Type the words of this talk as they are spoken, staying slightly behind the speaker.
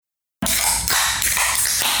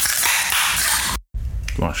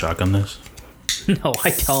You want to shotgun this? No, I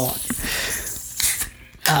don't.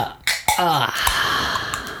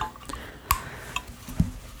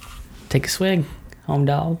 Take a swig, home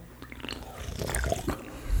dog.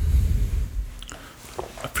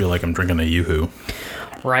 I feel like I'm drinking a Yoo-Hoo.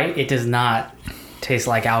 Right? It does not taste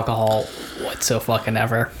like alcohol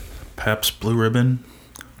whatsoever. Pabst Blue Ribbon,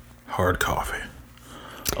 hard coffee.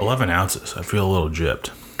 11 ounces. I feel a little gypped.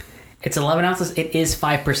 It's 11 ounces. It is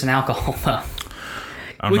 5% alcohol, though.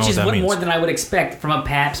 I don't know Which is what that means. more than I would expect from a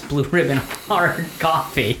Pabst Blue Ribbon hard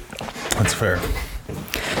coffee. That's fair.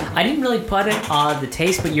 I didn't really put it on the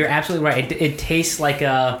taste, but you're absolutely right. It tastes like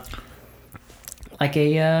a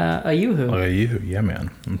Yoo-Hoo. Like a Yoo-Hoo, yeah,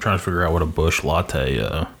 man. I'm trying to figure out what a Busch Latte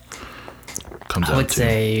comes out to. I would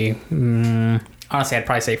say, honestly, I'd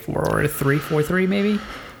probably say 4.3 maybe.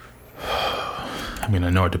 I mean,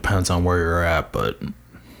 I know it depends on where you're at, but you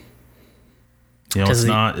know,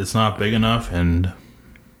 it's not big enough, and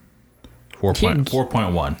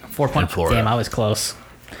 4.1 4 in Florida. Damn, I was close.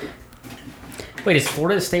 Wait, is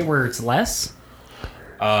Florida the state where it's less?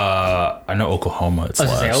 I know Oklahoma. It's I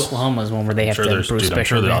was less. gonna say Oklahoma's one where they have to brew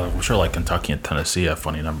special. I'm sure like Kentucky and Tennessee have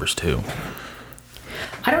funny numbers too.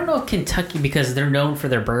 I don't know if Kentucky, because they're known for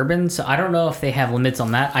their bourbon, so I don't know if they have limits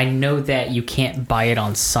on that. I know that you can't buy it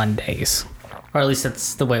on Sundays. Or at least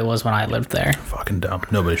that's the way it was when I lived there. Fucking dumb.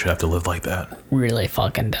 Nobody should have to live like that. Really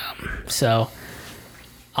fucking dumb. So,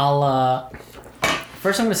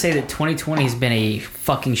 first I'm going to say that 2020 has been a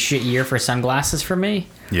fucking shit year for sunglasses for me.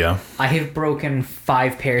 Yeah. I have broken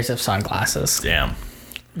 5 pairs of sunglasses. Damn.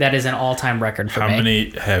 That is an all-time record for me. How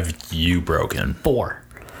many have you broken? 4.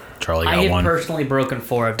 Charlie got I have one. personally broken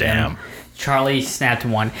 4 of them. Damn. Charlie snapped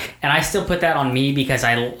 1. And I still put that on me because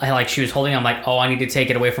I like, she was holding it. I'm like, oh, I need to take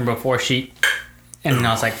it away from before she... And then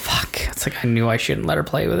I was like, fuck. It's like I knew I shouldn't let her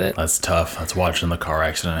play with it. That's tough. That's watching the car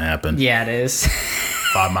accident happen. Yeah, it is.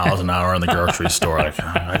 5 miles an hour in the grocery store. Like,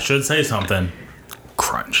 I should say something.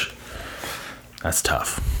 Crunch. That's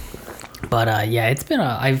tough. But yeah, it's been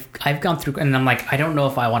I've gone through, and I'm like, I don't know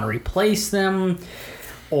if I want to replace them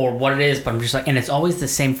or what it is, but I'm just like, and it's always the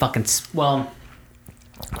same fucking, well,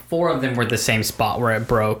 4 of them were the same spot where it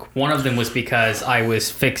broke. One of them was because I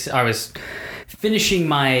was finishing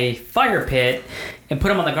my fire pit and put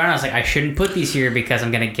them on the ground. I was like, I shouldn't put these here because I'm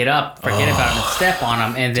going to get up, forget about them, and step on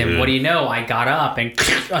them. And then dude. What do you know? I got up and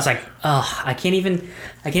I was like, oh, I can't even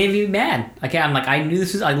be mad. I'm like, I knew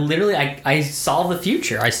this was, I saw the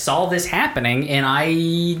future. I saw this happening, and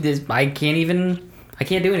I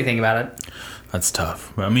can't do anything about it. That's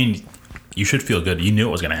tough. I mean, you should feel good. You knew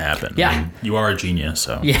it was going to happen. Yeah. I mean, you are a genius,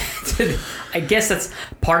 so. Yeah. I guess that's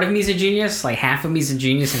part of me's a genius. Like, half of me's a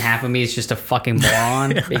genius and half of me is just a fucking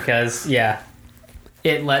moron. Because, yeah,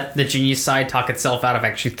 it let the genius side talk itself out of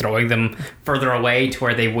actually throwing them further away to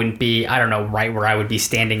where they wouldn't be, I don't know, right where I would be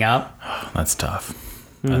standing up. That's tough.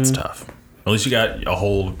 That's tough. At least you got a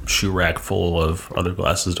whole shoe rack full of other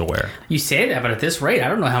glasses to wear. You say that, but at this rate, I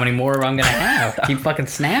don't know how many more I'm going to have. Keep fucking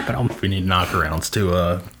snapping them. We need knockarounds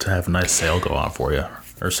to have a nice sale go on for you.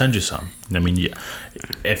 Or send you some. I mean,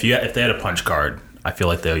 if they had a punch card, I feel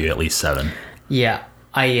like they owe you at least 7. Yeah.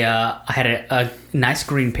 I had a nice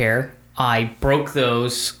green pair. I broke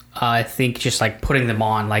those. I think just like putting them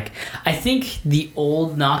on. Like, I think the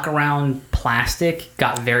old knockaround plastic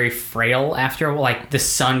got very frail after, like, the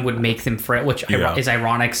sun would make them frail, which is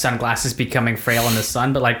ironic, sunglasses becoming frail in the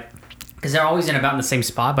sun, but like, because they're always in about in the same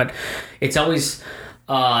spot, but it's always,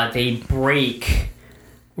 they break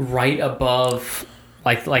right above,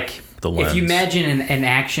 like the lens. If you imagine an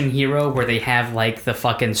action hero where they have like the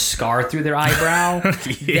fucking scar through their eyebrow,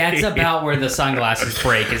 that's about where the sunglasses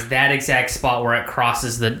break. Is that exact spot where it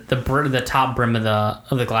crosses the top brim of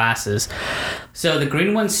the glasses. So the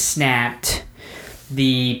green ones snapped.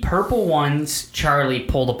 The purple ones Charlie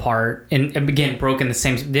pulled apart and again broke in the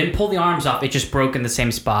same. Didn't pull the arms off. It just broke in the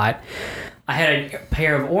same spot. I had a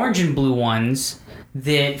pair of orange and blue ones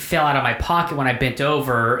that fell out of my pocket when I bent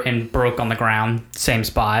over and broke on the ground. Same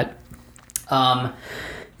spot.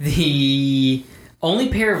 The only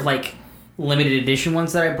pair of like limited edition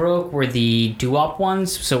ones that I broke were the doo-wop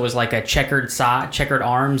ones. So it was like a checkered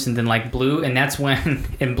arms and then like blue, and that's when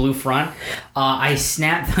in blue front. I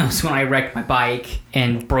snapped those when I wrecked my bike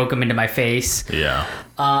and broke them into my face. Yeah.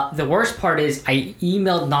 The worst part is I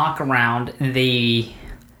emailed Knockaround.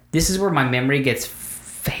 This is where my memory gets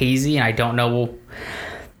hazy and I don't know.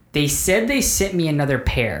 They said they sent me another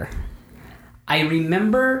pair. I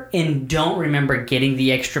remember and don't remember getting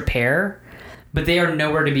the extra pair, but they are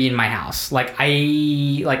nowhere to be in my house.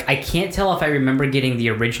 I can't tell if I remember getting the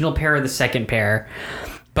original pair or the second pair.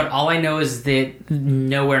 But all I know is that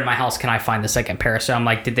nowhere in my house can I find the second pair. So I'm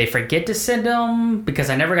like, did they forget to send them? Because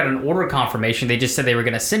I never got an order confirmation. They just said they were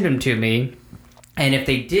going to send them to me. And if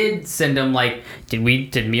they did send them, like, did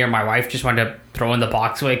me or my wife just want to throw in the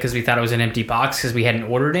box away because we thought it was an empty box because we hadn't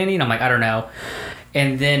ordered any? And I'm like, I don't know.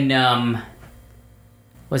 And then,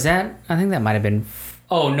 was that? I think that might have been.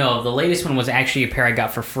 Oh, no. The latest one was actually a pair I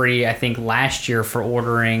got for free, I think, last year for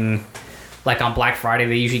ordering. Like on Black Friday,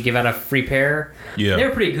 they usually give out a free pair. Yeah. They're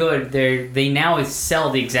pretty good. They now sell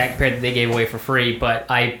the exact pair that they gave away for free, but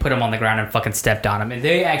I put them on the ground and fucking stepped on them. And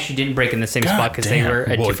they actually didn't break in the same spot because they were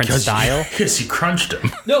a different style. Because you crunched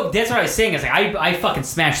them. No, that's what I was saying. It's like I fucking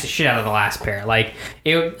smashed the shit out of the last pair. Like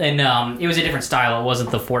it was a different style. It wasn't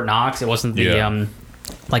the Fort Knox. It wasn't the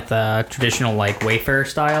like the traditional like Wayfair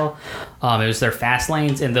style. It was their fast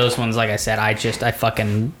lanes, and those ones, like I said, I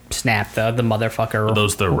fucking snapped the motherfucker. Are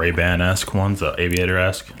those the Ray-Ban-esque ones, the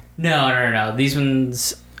Aviator-esque? No. These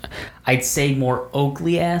ones, I'd say more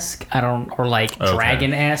Oakley-esque. Or like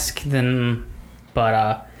Dragon-esque than.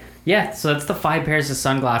 But yeah. So that's the 5 pairs of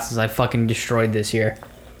sunglasses I fucking destroyed this year.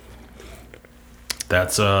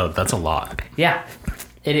 That's a lot. Yeah,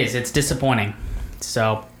 it is. It's disappointing.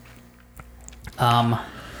 So.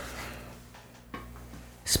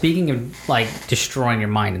 Speaking of like destroying your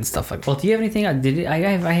mind and stuff like, well, do you have anything? I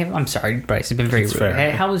have. I'm sorry, Bryce. It's been very rude.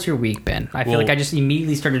 Hey, how has your week been? I feel like I just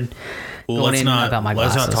immediately started going in about my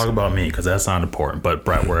glasses. Let's not talk about me because that's not important. But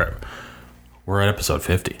Brett, we're at episode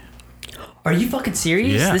 50. Are you fucking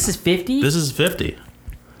serious? Yeah. This is 50. This is 50.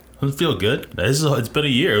 Doesn't feel good. It's been a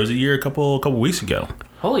year. It was a year a couple weeks ago.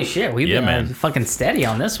 Holy shit, we've been fucking steady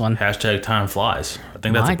on this one. Hashtag time flies. I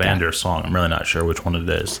think that's a band or a song. I'm really not sure which one it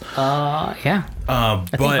is. Yeah. I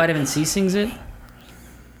think Vitamin C sings it.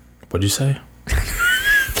 What'd you say?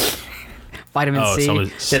 Vitamin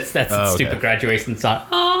C. That's a stupid graduation song.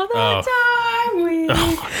 All the time we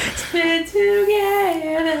spent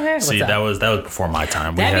together. See, that was before my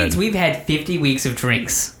time. That means we've had 50 weeks of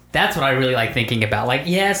drinks. That's what I really like thinking about. Like,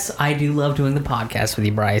 yes, I do love doing the podcast with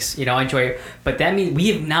you, Bryce. You know, I enjoy it. But that means we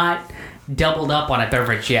have not doubled up on a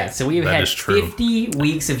beverage yet. So we've had 50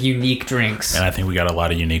 weeks of unique drinks. And I think we got a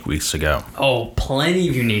lot of unique weeks to go. Oh, plenty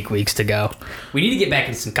of unique weeks to go. We need to get back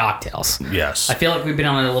into some cocktails. Yes. I feel like we've been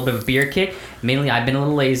on a little bit of a beer kick. Mainly, I've been a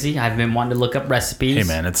little lazy. I've been wanting to look up recipes. Hey,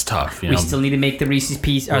 man, it's tough. We still need to make the Reese's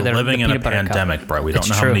Pieces. We're living in a pandemic, bro. We don't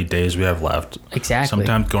know how many days we have left. Exactly.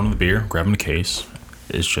 Sometimes going to the beer, grabbing a case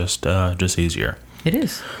is just easier. It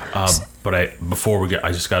is. But I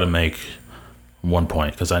just got to make one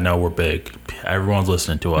point because I know we're big. Everyone's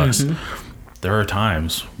listening to us. Mm-hmm. There are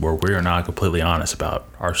times where we are not completely honest about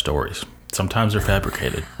our stories. Sometimes they're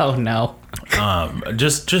fabricated. Oh no. I'm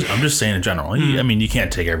just saying in general. I mean, you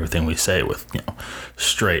can't take everything we say with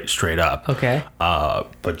straight up. Okay.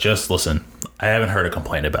 But just listen. I haven't heard a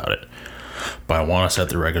complaint about it, but I want to set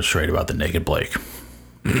the record straight about the naked Blake.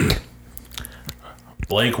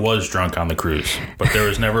 Blake was drunk on the cruise, but there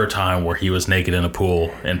was never a time where he was naked in a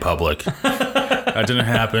pool in public. That didn't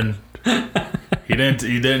happen. He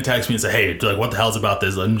didn't text me and say, "Hey, like, what the hell's about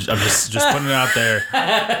this?" I'm just putting it out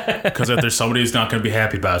there because if there's somebody who's not going to be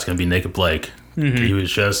happy about it, it's going to be naked Blake.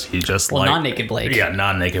 Mm-hmm. He just like non-naked Blake. Yeah,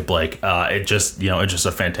 non-naked Blake. It's just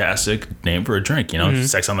a fantastic name for a drink. Mm-hmm.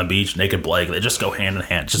 Sex on the beach, naked Blake. They just go hand in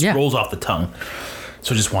hand. It just rolls off the tongue.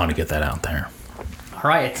 So just wanted to get that out there. All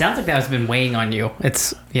right, it sounds like that has been weighing on you.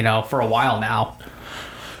 It's, for a while now.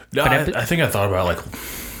 No, I think I thought about it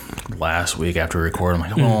like last week after we recorded. I'm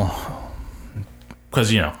like, well,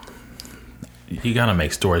 because, you got to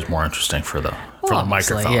make stories more interesting for the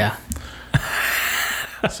microphone. Yeah.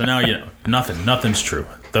 So now, nothing's true.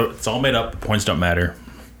 It's all made up. Points don't matter.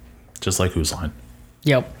 Just like Whose Line.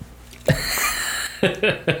 Yep.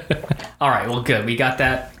 All right, well, good. We got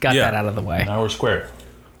that out of the way. Now we're square.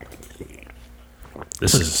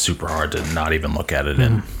 This is super hard to not even look at it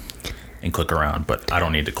and click around, but I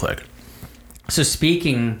don't need to click. So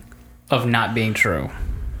speaking of not being true,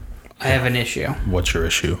 I have an issue. What's your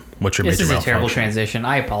issue? What's your major malfunction? This is a terrible transition.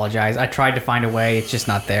 I apologize. I tried to find a way. It's just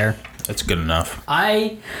not there. That's good enough.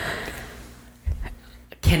 I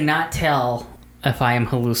cannot tell if I am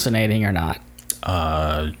hallucinating or not.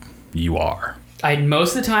 You are.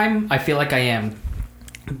 Most of the time, I feel like I am.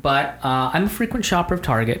 But I'm a frequent shopper of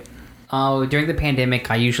Target. During the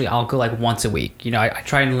pandemic, I'll go like once a week. I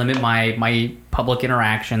try and limit my public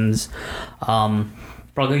interactions.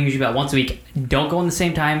 But I'll go usually about once a week. Don't go in the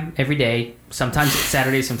same time every day. Sometimes it's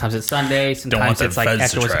Saturday, sometimes it's Sunday, sometimes it's like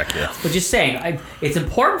afterwards. But just saying, it's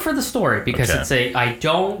important for the story because I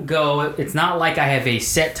don't go. It's not like I have a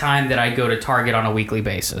set time that I go to Target on a weekly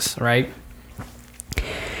basis, right?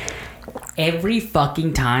 Every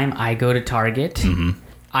fucking time I go to Target,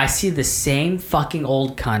 I see the same fucking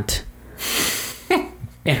old cunt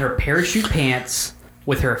in her parachute pants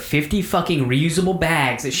with her 50 fucking reusable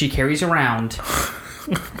bags that she carries around,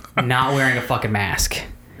 not wearing a fucking mask.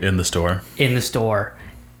 In the store? In the store.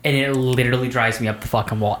 And it literally drives me up the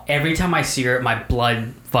fucking wall. Every time I see her, my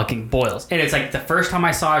blood fucking boils. And it's like the first time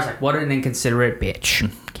I saw her, I was like, what an inconsiderate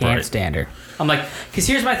bitch. Can't stand her. I'm like, because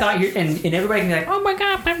here's my thought here, and everybody can be like, oh my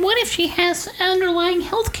god, but what if she has underlying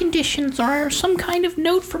health conditions or some kind of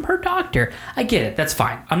note from her doctor? I get it. That's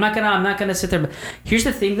fine. I'm not gonna sit there. But here's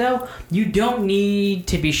the thing though, you don't need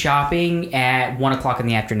to be shopping at 1 o'clock in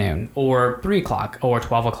the afternoon or 3 o'clock or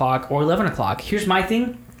 12 o'clock or 11 o'clock. Here's my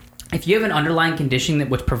thing. If you have an underlying condition that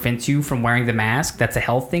which prevents you from wearing the mask, that's a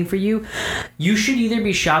health thing for you, you should either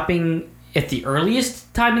be shopping at the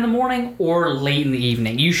earliest time in the morning or late in the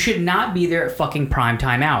evening. You should not be there at fucking prime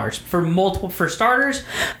time hours. For starters,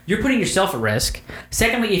 you're putting yourself at risk.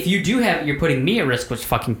 Secondly, if you do have it, you're putting me at risk, which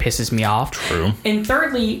fucking pisses me off. True. And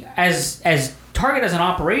thirdly, as Target as an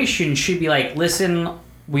operation should be like, listen,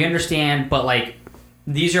 we understand, but like,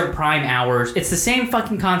 these are prime hours. It's the same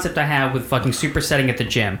fucking concept I have with fucking supersetting at the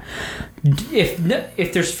gym.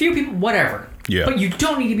 If there's few people, whatever. Yeah. But you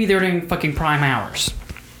don't need to be there during fucking prime hours.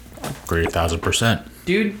 Agree 1,000%.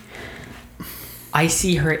 Dude, I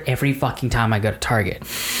see her every fucking time I go to Target.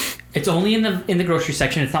 It's only in the grocery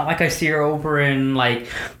section. It's not like I see her over in like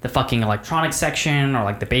the fucking electronics section or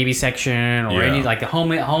like the baby section or any like the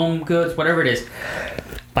home goods, whatever it is.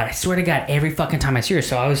 But I swear to God, every fucking time I see her.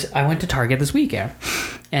 So I went to Target this weekend,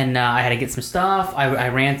 and I had to get some stuff. I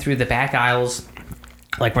ran through the back aisles,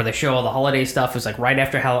 like where they show all the holiday stuff. It was like right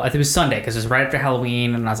after I think it was Sunday because it was right after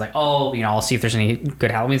Halloween, and I was like, oh, I'll see if there's any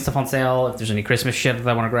good Halloween stuff on sale, if there's any Christmas shit that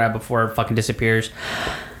I want to grab before it fucking disappears.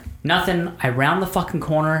 Nothing. I round the fucking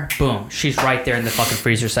corner. Boom. She's right there in the fucking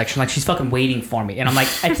freezer section. Like, she's fucking waiting for me. And I'm like,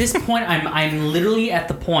 at this point, I'm literally at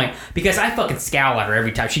the point, because I fucking scowl at her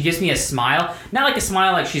every time. She gives me a smile. Not like a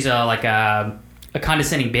smile like she's a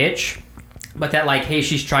condescending bitch, but that like, hey,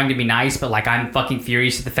 she's trying to be nice, but like, I'm fucking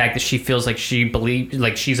furious at the fact that she feels like she believes,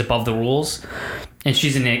 like she's above the rules and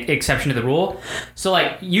she's an exception to the rule. So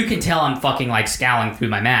like, you can tell I'm fucking like scowling through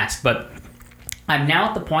my mask, but I'm now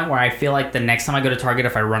at the point where I feel like the next time I go to Target,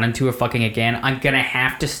 if I run into her fucking again, I'm going to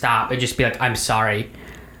have to stop and just be like, I'm sorry.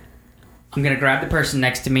 I'm going to grab the person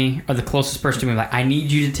next to me or the closest person to me. Like, I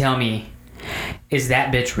need you to tell me, is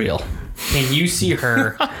that bitch real? Can you see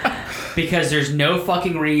her? Because there's no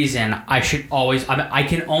fucking reason I should always... I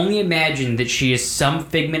can only imagine that she is some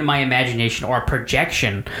figment of my imagination or a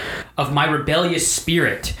projection of my rebellious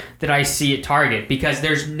spirit that I see at Target, because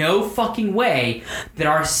there's no fucking way that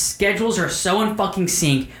our schedules are so in fucking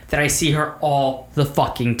sync that I see her all the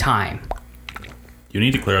fucking time. You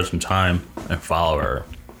need to clear out some time and follow her.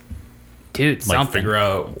 Dude, like, something. figure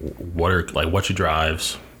out what she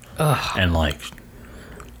drives. Ugh. And like...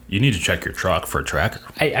 You need to check your truck for a tracker.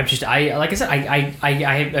 Is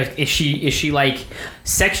she like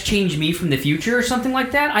sex change me from the future or something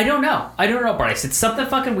like that? I don't know, Bryce. It's something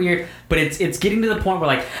fucking weird, but it's getting to the point where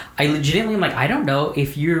like I legitimately am like, I don't know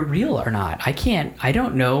if you're real or not. I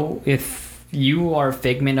don't know if you are a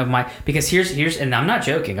figment of my, because here's and I'm not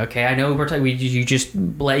joking, okay? I know you just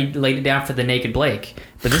laid it down for the naked Blake,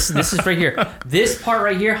 but this is right here. This part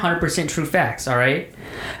right here, 100% true facts. All right.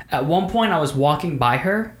 At one point, I was walking by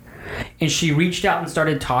her, and she reached out and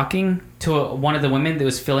started talking to one of the women that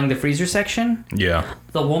was filling the freezer section. Yeah.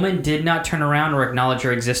 The woman did not turn around or acknowledge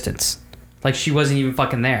her existence. Like, she wasn't even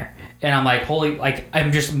fucking there. And I'm like, holy, like,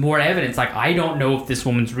 I'm just more evidence. Like, I don't know if this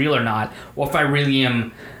woman's real or not, or if I really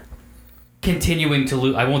am continuing to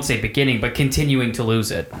lose. I won't say beginning, but continuing to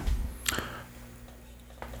lose it.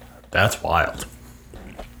 That's wild.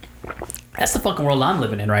 That's the fucking world I'm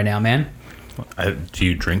living in right now, man. Do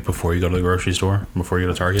you drink before you go to the grocery store? Before you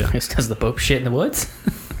go to Target? It's because the Pope shit in the woods.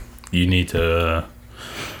 You need to...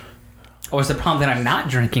 Or is the problem that I'm not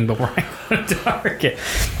drinking before I go to Target?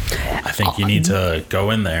 I think you need to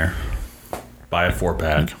go in there, buy a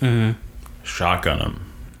 4-pack, shotgun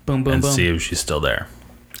him, boom, and see if she's still there.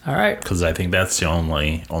 All right. Because I think that's the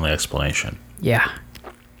only explanation. Yeah.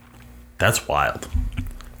 That's wild.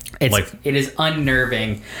 It is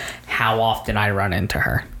unnerving how often I run into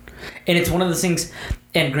her. And it's one of those things,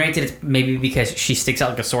 and granted, it's maybe because she sticks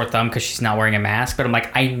out like a sore thumb because she's not wearing a mask, but I'm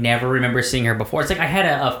like, I never remember seeing her before. It's like I had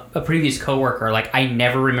a previous coworker, like I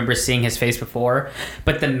never remember seeing his face before,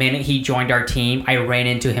 but the minute he joined our team, I ran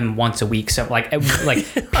into him once a week. So like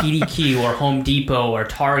PDQ or Home Depot or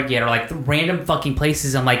Target or like random fucking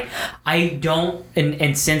places. I'm like, I don't,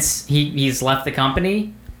 and since he's left the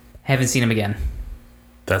company, haven't seen him again.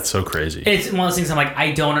 That's so crazy. It's one of those things I'm like,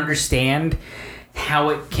 I don't understand how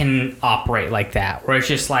it can operate like that, where it's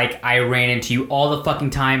just like, I ran into you all the fucking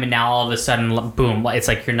time, and now all of a sudden, boom, it's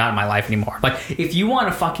like you're not in my life anymore. Like, if you want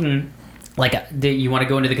to fucking, like, you want to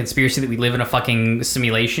go into the conspiracy that we live in a fucking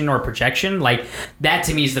simulation or projection, like, that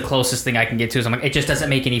to me is the closest thing I can get to. Is I'm like, it just doesn't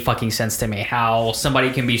make any fucking sense to me how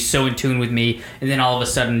somebody can be so in tune with me and then all of a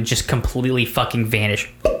sudden just completely fucking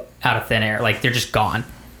vanish out of thin air. Like, they're just gone.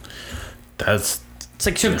 It's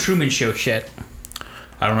like some Truman Show shit.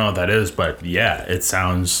 I don't know what that is, but yeah, it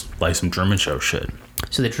sounds like some Truman Show shit.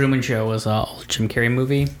 So the Truman Show was a old Jim Carrey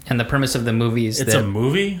movie, and the premise of the movie is it's a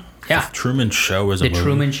movie? Yeah. The Truman Show is a movie? The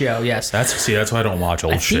Truman Show, yes. That's why I don't watch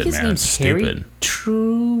old shit, man. It's stupid.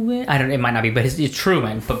 Truman? I don't. It might not be, but it's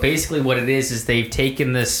Truman. But basically what it is they've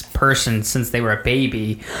taken this person since they were a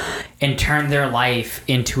baby and turned their life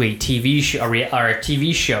into a TV show, or a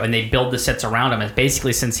TV show, and they build the sets around him. And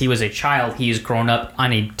basically, since he was a child, he's grown up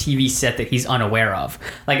on a TV set that he's unaware of.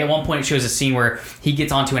 Like, at one point, it shows a scene where he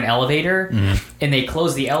gets onto an elevator, and they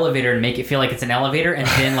close the elevator and make it feel like it's an elevator, and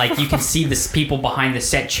then, like, you can see the people behind the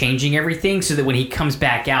set changing everything so that when he comes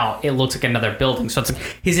back out, it looks like another building. So it's like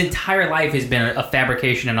his entire life has been a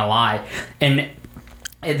fabrication and a lie. And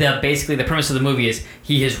basically the premise of the movie is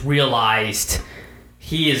he has realized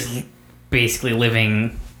he is basically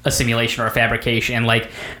living a simulation or a fabrication. And, like,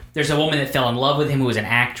 there's a woman that fell in love with him who was an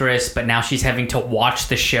actress, but now she's having to watch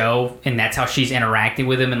the show, and that's how she's interacting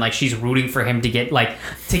with him, and, like, she's rooting for him to get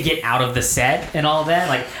out of the set and all that.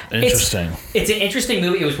 Like, interesting. It's an interesting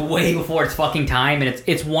movie. It was way before its fucking time, and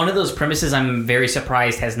it's one of those premises I'm very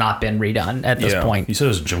surprised has not been redone at this point. You said it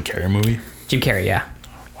was a Jim Carrey movie? Jim Carrey, yeah.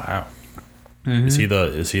 Wow. Mm-hmm.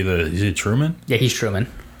 Is he Truman? Yeah, he's Truman.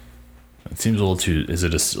 It seems a little too. Is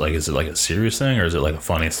it like a serious thing, or is it like a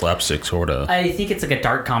funny slapstick sort of? I think it's like a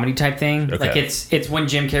dark comedy type thing. Okay. Like, it's when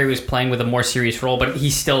Jim Carrey was playing with a more serious role, but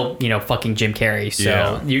he's still, fucking Jim Carrey.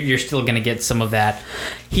 So you're still gonna get some of that.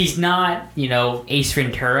 He's not, Ace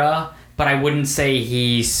Ventura, but I wouldn't say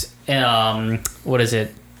he's what is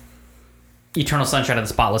it? Eternal Sunshine of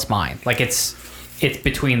the Spotless Mind. Like, it's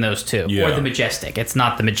between those two, or The Majestic. It's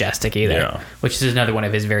not The Majestic either, which is another one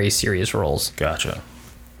of his very serious roles. Gotcha.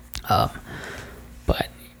 But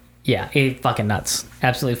yeah, it fucking nuts.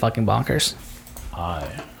 Absolutely fucking bonkers.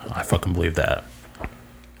 I fucking believe that.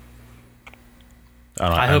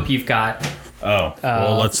 I hope you've got.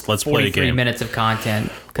 Well, let's play a game. 43 minutes of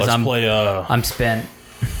content because I'm spent.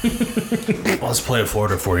 Let's play a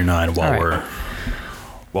Florida 49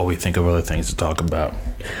 while we think of other things to talk about.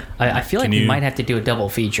 I feel like we might have to do a double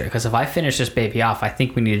feature, because if I finish this baby off, I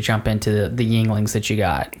think we need to jump into the Yinglings that you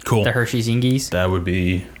got. Cool. The Hershey's Yingies. That would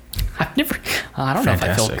be. I don't know if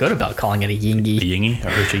I feel good about calling it a Yingy. A Yingy? A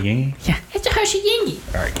Hershey Yingy? Yeah, it's a Hershey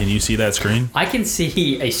Yingy. All right, can you see that screen? I can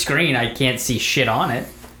see a screen. I can't see shit on it.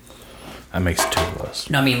 That makes two of us.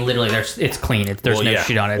 No, I mean, literally, it's clean. There's no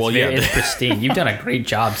shit on it. It's pristine. You've done a great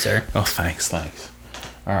job, sir. Oh, thanks. All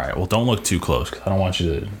right, well, don't look too close, because I don't want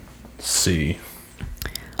you to see.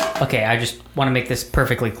 Okay, I just want to make this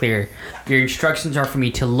perfectly clear. Your instructions are for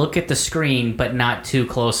me to look at the screen, but not too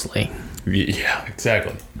closely. Yeah,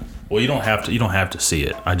 exactly. Well, you don't have to see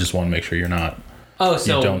it. I just want to make sure you're not. Oh,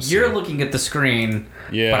 so you're looking at the screen,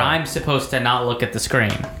 but I'm supposed to not look at the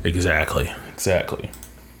screen. Exactly.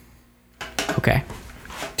 Okay.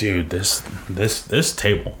 Dude, this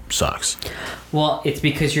table sucks. Well, it's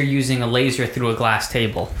because you're using a laser through a glass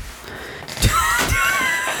table.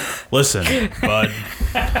 Listen, bud,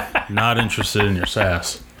 not interested in your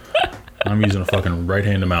sass. I'm using a fucking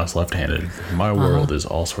right-handed mouse, left-handed. My world is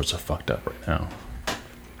all sorts of fucked up right now.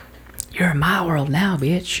 You're in my world now,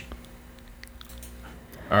 bitch.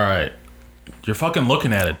 All right. You're fucking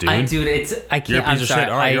looking at it, dude. I can't. You're a piece of shit.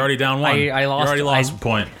 All right, you're already down one. I lost. You already lost a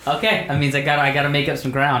point. Okay, that means I gotta make up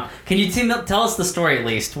some ground. Can you tell us the story at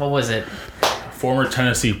least? What was it? Former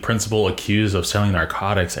Tennessee principal accused of selling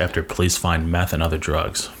narcotics after police find meth and other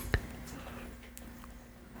drugs.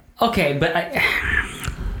 Okay, but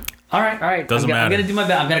all right. Doesn't matter. I'm gonna do my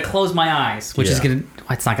best. I'm gonna close my eyes, which is gonna.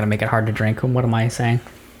 It's not gonna make it hard to drink. What am I saying?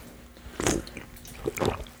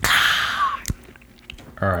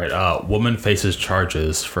 All right. Woman faces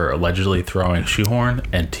charges for allegedly throwing shoehorn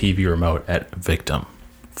and TV remote at victim.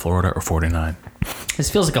 Florida or 49?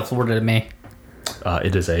 This feels like a Florida to me.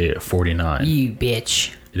 It is a 49. You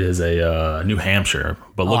bitch. It is a New Hampshire.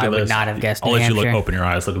 But look at this. I would not have guessed I'll New let Hampshire. you open your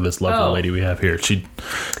eyes. Look at this lovely lady we have here. She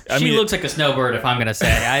looks like a snowbird, if I'm gonna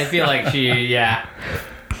say. I feel like yeah.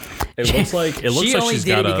 It looks like she only she's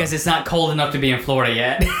did got it because it's not cold enough to be in Florida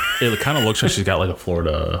yet. It kind of looks like she's got like a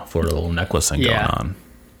Florida little necklace thing going on.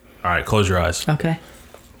 All right, close your eyes. Okay.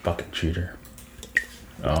 Fucking cheater.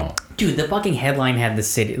 Oh. Dude, the fucking headline had the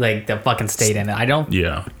city, like the fucking state in it. I don't.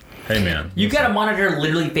 Yeah. Hey, man. You got a monitor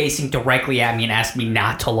literally facing directly at me and asked me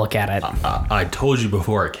not to look at it. I told you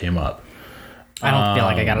before it came up. I don't feel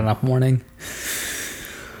like I got enough warning.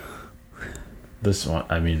 This one,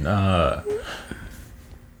 I mean,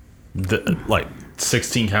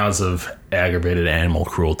 16 counts of aggravated animal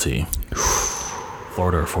cruelty.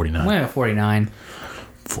 Florida or 49? I'm 49.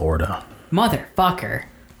 Florida. Motherfucker.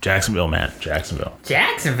 Jacksonville, man. Jacksonville,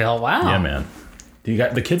 wow. Yeah, man.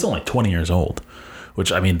 The kid's only 20 years old,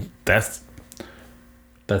 which, I mean, that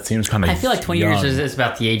seems kind of I feel like 20 young. years is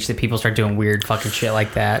about the age that people start doing weird fucking shit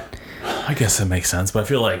like that. I guess that makes sense, but I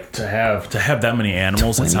feel like to have that many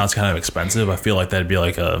animals, 20? It sounds kind of expensive. I feel like that'd be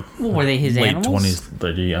like a were they his late animals? 20s,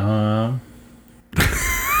 30.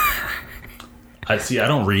 I see. I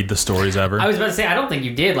don't read the stories ever. I was about to say I don't think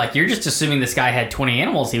you did. Like you're just assuming this guy had 20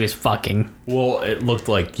 animals he was fucking. Well, it looked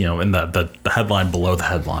like in the headline below the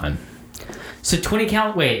headline. So 20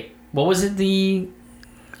 count. Wait, what was it? The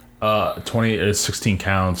 20 is 16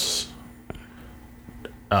 counts.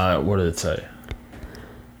 What did it say?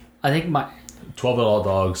 I think my 12 adult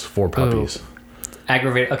dogs, 4 puppies. Ooh.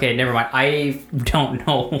 Aggravated. Okay, never mind. I don't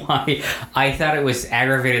know why. I thought it was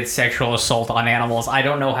aggravated sexual assault on animals. I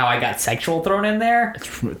don't know how I got sexual thrown in there.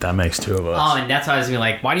 That makes 2 of us. Oh, and that's why I was being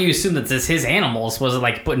like, why do you assume that this is his animals? Was it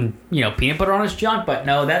like putting peanut butter on his junk? But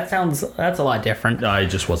no, that's a lot different. I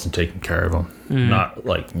just wasn't taking care of them. Not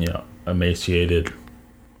like emaciated,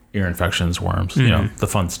 ear infections, worms. The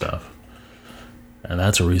fun stuff. And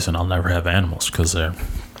that's a reason I'll never have animals because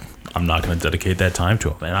I'm not going to dedicate that time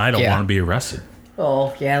to them, and I don't want to be arrested.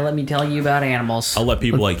 Oh, yeah, let me tell you about animals. I'll let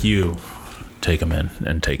people like you take them in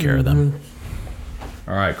and take care of them.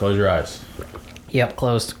 All right, close your eyes. Yep,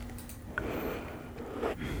 closed.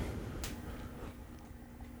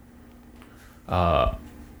 So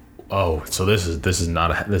this is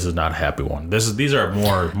not a happy one. These are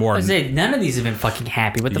more. I say none of these have been fucking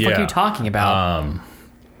happy. What the fuck are you talking about?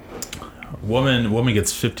 Woman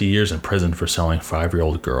gets 50 years in prison for selling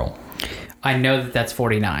 5-year-old girl. I know that's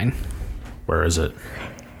 49. Where is it?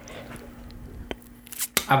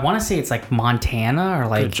 I want to say it's like Montana or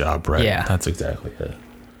like. Good job, Brett. Yeah, that's exactly it.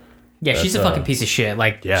 Yeah, she's a fucking piece of shit.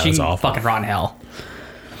 Like, yeah, she can awful. fucking rot in hell.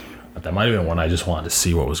 That might have been one I just wanted to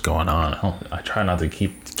see what was going on. I try not to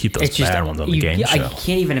keep those bad ones on the game show. I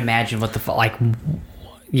can't even imagine what the fuck. Like,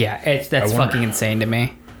 yeah, that's fucking insane to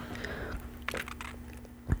me.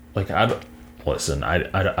 Like, I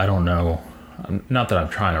don't know. Not that I'm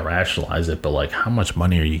trying to rationalize it, but like, how much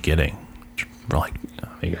money are you getting? Like,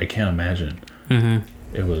 I can't imagine.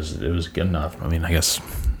 Mm-hmm. It was good enough. I mean, I guess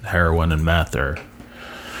heroin and meth are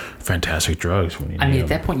fantastic drugs. At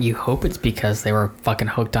that point, you hope it's because they were fucking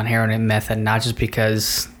hooked on heroin and meth, and not just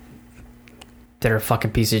because they're a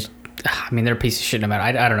fucking piece of. They're a piece of shit no matter.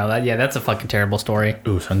 I don't know that. Yeah, that's a fucking terrible story.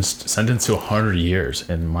 Ooh, sentenced to 100 years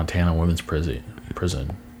in Montana women's prison.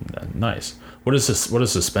 Nice. What does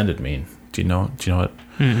suspended mean? Do you know it?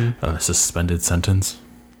 Mm-hmm. Suspended sentence.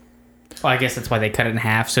 Well, I guess that's why they cut it in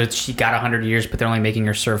half. So she got 100 years, but they're only making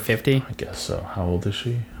her serve 50. I guess so. How old is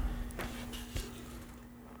she?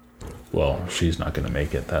 Well, she's not going to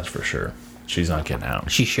make it. That's for sure. She's not getting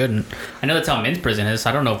out. She shouldn't. I know that's how men's prison is.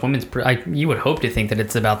 I don't know if women's. You would hope to think that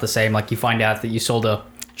it's about the same. Like you find out that you sold a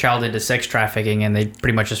child into sex trafficking, and they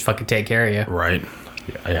pretty much just fucking take care of you. Right.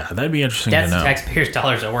 Yeah, that'd be interesting That's to know. That's taxpayers'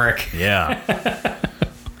 dollars at work. Yeah.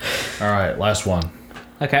 All right, last one.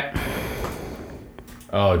 Okay.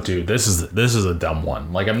 Oh, dude, this is a dumb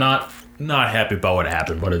one. Like, I'm not happy about what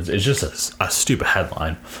happened, but it's just a stupid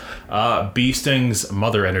headline. Bee stings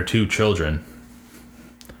mother and her 2 children.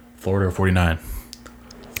 Florida 49.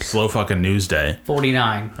 Slow fucking news day.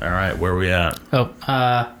 49. All right, where are we at? Oh,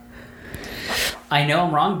 I know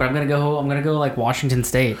I'm wrong, but I'm gonna go like Washington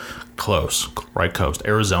State. Close, right coast,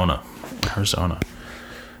 Arizona.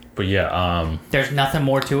 But yeah, there's nothing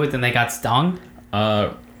more to it than they got stung.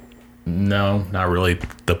 No, not really.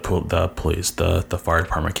 The police, the fire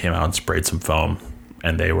department came out and sprayed some foam,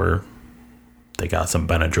 and they got some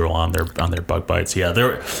Benadryl on their bug bites. Yeah, they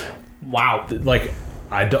were. Wow. Like,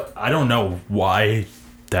 I don't know why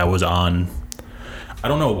that was on. I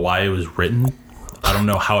don't know why it was written. I don't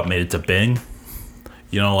know how it made it to Bing.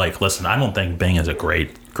 Like, listen, I don't think Bing is a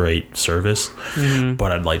great service,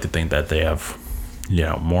 but I'd like to think that they have,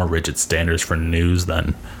 more rigid standards for news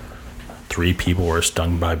than 3 people were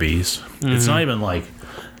stung by bees. Mm-hmm. It's not even like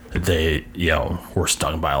they, were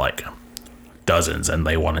stung by like dozens and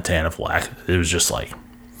they wanted to anaphylactic. It was just like a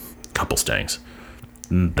couple stings.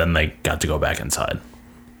 And then they got to go back inside.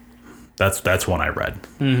 That's one I read.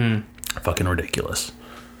 Mm-hmm. Fucking ridiculous.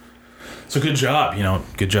 So good job,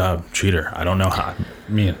 good job, cheater. I don't know how. I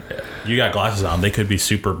mean, you got glasses on. They could be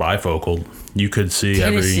super bifocal. You could see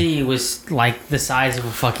Tennessee was like the size of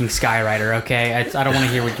a fucking Skywriter. Okay, I don't want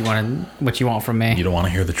to hear what you want from me. You don't want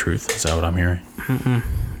to hear the truth. Is that what I'm hearing?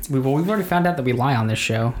 We've already found out that we lie on this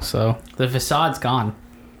show, so the facade's gone.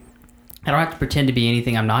 I don't have to pretend to be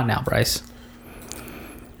anything I'm not now, Bryce.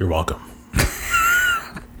 You're welcome.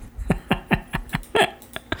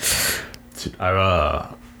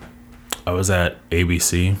 I was at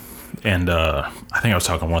ABC, and I think I was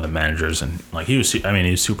talking to one of the managers, and like he was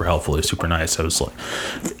super helpful. He was super nice. I was like,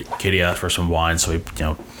 Katie asked for some wine, so he,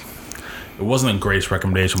 it wasn't the greatest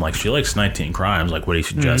recommendation. I'm like, she likes 19 Crimes. Like, what do you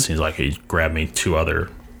suggest? He's like, he grabbed me 2 other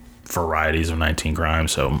varieties of 19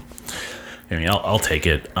 Crimes. So, I mean, I'll take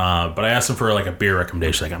it. But I asked him for like a beer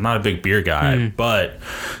recommendation. Like, I'm not a big beer guy, but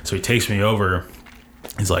so he takes me over.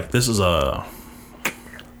 He's like, this is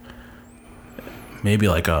maybe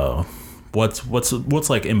like a what's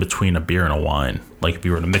like in between a beer and a wine. Like if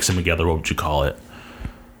you were to mix them together, what would you call it?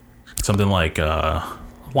 Something like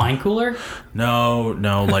wine cooler? No,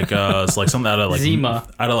 like it's like something out of like Zima.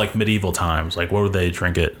 Out of like medieval times. Like what would they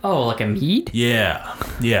drink it? Oh, like a mead? Yeah.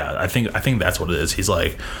 I think that's what it is. He's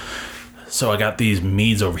like, so I got these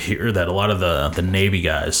meads over here that a lot of the Navy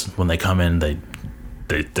guys, when they come in,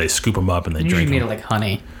 they scoop them up and they drink them. You made it like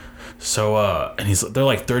honey. So and they're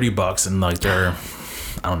like $30 and like they're,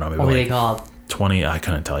 I don't know, maybe what were like they called? 20. I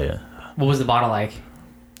couldn't tell you. What was the bottle like?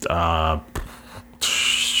 I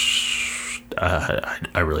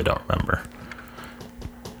really don't remember.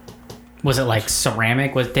 Was it like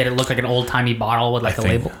ceramic? Did it look like an old timey bottle with like a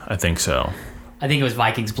label? I think so. I think it was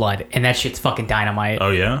Viking's blood, and that shit's fucking dynamite. Oh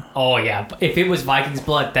yeah. Oh yeah. If it was Viking's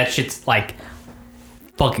blood, that shit's like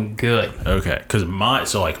fucking good. Okay, because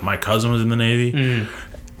my cousin was in the Navy.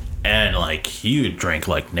 And like he would drink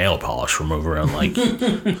like nail polish remover and like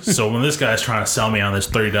so when this guy's trying to sell me on this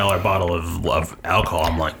 $30 bottle of alcohol,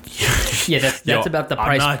 I'm like, yeah, that's about the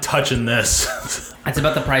price. I'm not touching this. That's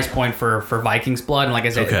about the price point for Viking's blood. And like I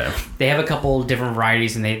said, they have a couple different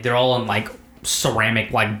varieties, and they're all in like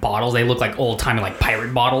ceramic like bottles. They look like old timey like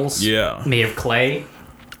pirate bottles. Yeah, made of clay.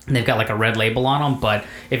 And they've got like a red label on them. But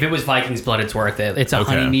if it was Viking's blood, it's worth it. It's a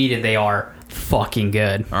honey mead, and they are fucking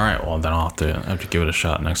good. All right, well then I'll have to give it a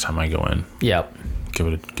shot next time I go in. Yep. Give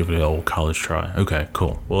it an old college try. Okay,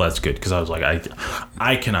 cool. Well, that's good because I was like,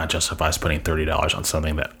 I cannot justify spending $30 on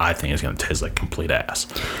something that I think is going to taste like complete ass.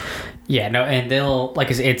 Yeah, no, and they'll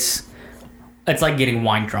like it's like getting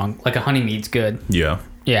wine drunk. Like a honey mead's good. Yeah.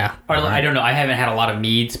 Yeah. Or I don't know. I haven't had a lot of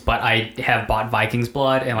meads, but I have bought Viking's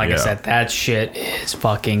blood, and like I said, that shit is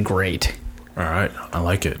fucking great. All right, I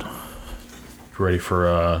like it. Ready for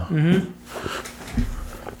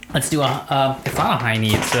Let's do it's not a high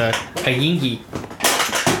knee, it's a yingy.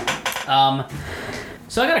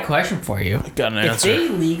 So I got a question for you. Got an answer. If they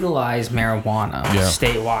legalize marijuana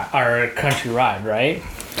statewide or countrywide, right?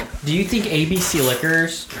 Do you think ABC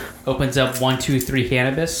Liquors opens up 1, 2, 3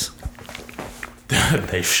 cannabis?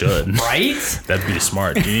 They should. Right? That'd be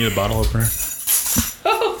smart. Do you need a bottle opener?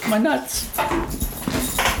 Oh, my nuts.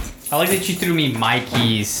 I like that you threw me my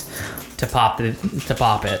keys to pop it.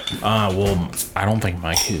 Well, I don't think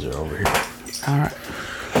my keys are over here. All right.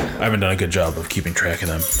 I haven't done a good job of keeping track of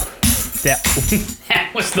them.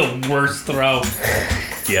 That was the worst throw.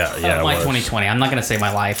 Yeah. My 2020. I'm not gonna say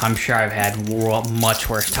my life. I'm sure I've had much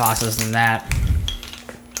worse tosses than that.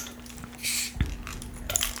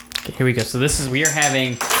 Okay, here we go. So we are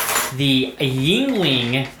having the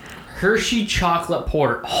Yingling Hershey Chocolate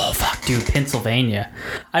Porter. Oh fuck, dude, Pennsylvania.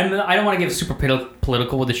 I don't want to get super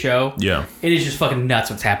political with the show. Yeah. It is just fucking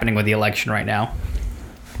nuts what's happening with the election right now.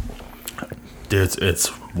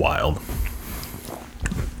 It's wild.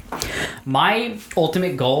 My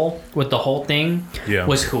ultimate goal with the whole thing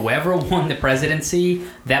was whoever won the presidency,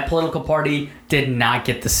 that political party did not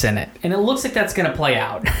get the Senate. And it looks like that's going to play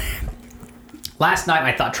out. Last night,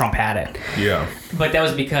 I thought Trump had it. Yeah. But that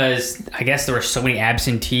was because I guess there were so many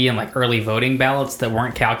absentee and like early voting ballots that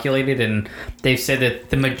weren't calculated. And they've said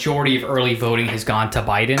that the majority of early voting has gone to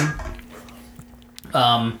Biden.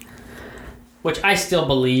 Which I still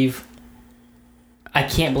believe. I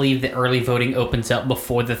can't believe that early voting opens up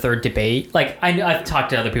before the third debate. Like, I've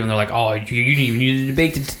talked to other people and they're like, oh, you didn't even need a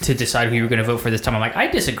debate to decide who you were going to vote for this time. I'm like, I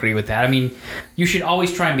disagree with that. I mean, you should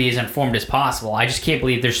always try and be as informed as possible. I just can't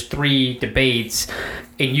believe there's 3 debates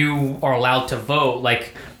and you are allowed to vote.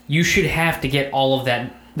 Like, you should have to get all of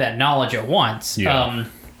that knowledge at once. Yeah.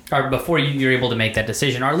 Or before you're able to make that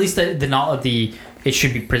decision. Or at least it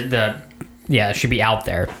should be it should be out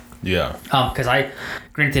there. Yeah. Because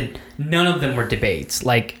granted, none of them were debates.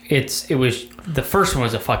 Like it was the first one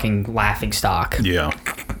was a fucking laughing stock. Yeah.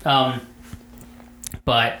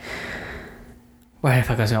 But Where the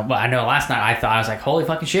fuck was I going? Well, I know last night I was like, holy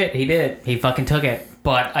fucking shit, he did. He fucking took it.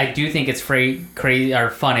 But I do think it's crazy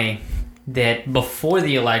or funny that before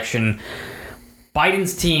the election,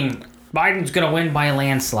 Biden's going to win by a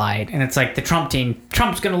landslide. And it's like the Trump team,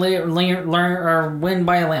 Trump's going to learn or win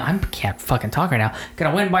by a landslide. I can't fucking talk right now.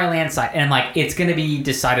 Going to win by a landslide. And like, it's going to be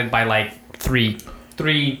decided by like three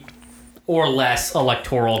or less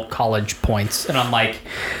electoral college points. And I'm like,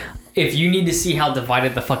 if you need to see how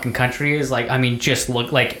divided the fucking country is, like, I mean, just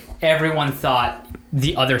look, like, everyone thought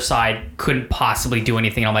the other side couldn't possibly do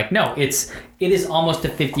anything. I'm like, no, it is almost a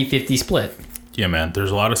 50-50 split. Yeah, man,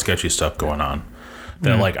 there's a lot of sketchy stuff going on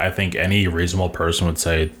that, like, I think any reasonable person would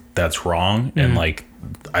say that's wrong. And, like,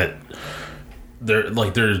 there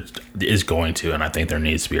is going to, and I think there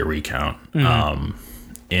needs to be a recount.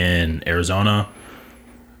 In Arizona,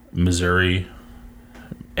 Missouri,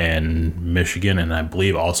 and Michigan, and I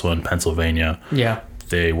believe also in Pennsylvania. Yeah,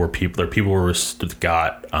 people were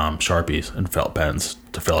got Sharpies and felt pens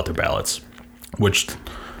to fill out their ballots, which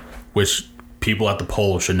people at the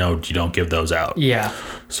poll should know you don't give those out. Yeah.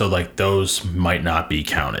 So like those might not be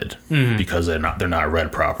counted because they're not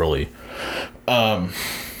read properly. And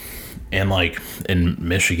like in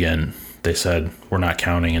Michigan, they said we're not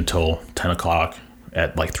counting until 10 o'clock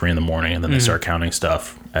at like 3 a.m, and then they start counting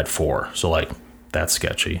stuff at 4. So like. That's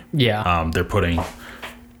sketchy. Yeah. They're putting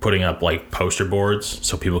up like poster boards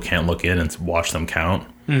so people can't look in and watch them count.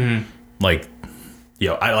 Like,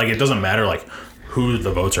 I like it doesn't matter like who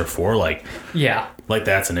the votes are for. Like, like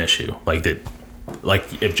that's an issue. Like that.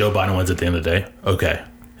 Like if Joe Biden wins at the end of the day, okay.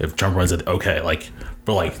 If Trump wins it, okay. Like,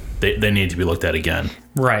 but like they need to be looked at again.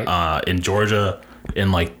 Right. In Georgia,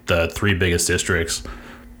 in like the 3 biggest districts.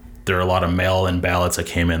 There are a lot of mail-in ballots that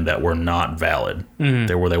came in that were not valid.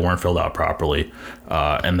 They weren't filled out properly,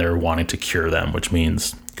 and they're wanting to cure them, which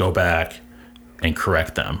means go back and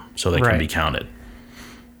correct them so they can be counted.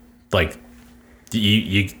 Like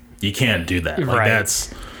you can't do that. Like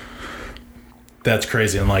that's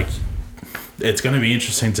crazy, and like it's going to be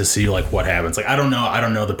interesting to see like what happens. Like I don't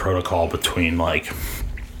know the protocol between like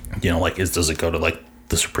like does it go to like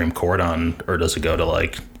the Supreme Court or does it go to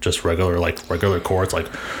like just regular courts, like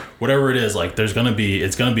whatever it is, like it's gonna be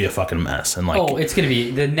a fucking mess. And like it's gonna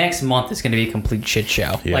be the next month is gonna be a complete shit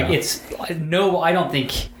show. Like I don't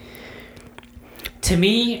think, to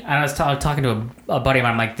me, I was talking to a buddy of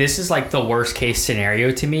mine, I'm like, this is like the worst case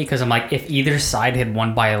scenario to me, because I'm like, if either side had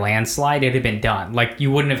won by a landslide, it'd have been done. Like,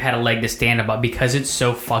 you wouldn't have had a leg to stand up, but because it's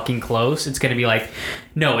so fucking close, it's going to be like,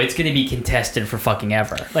 no, it's going to be contested for fucking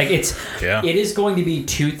ever. Like, it is going to be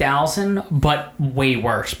 2000, but way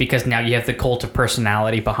worse, because now you have the cult of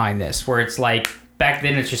personality behind this, where it's like, back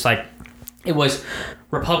then it's just like, it was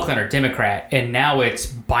Republican or Democrat, and now it's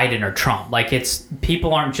Biden or Trump. Like, it's,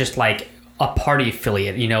 people aren't just like a party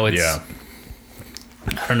affiliate, it's,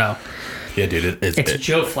 I don't know. Yeah, dude, it's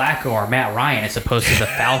Joe Flacco or Matt Ryan as opposed to the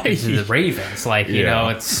Falcons and the Ravens. Like,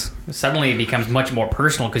 it's suddenly it becomes much more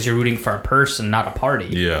personal because you're rooting for a person, not a party.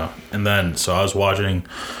 Yeah, and then so I was watching.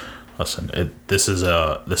 Listen, this is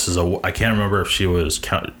a I can't remember if she was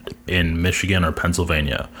in Michigan or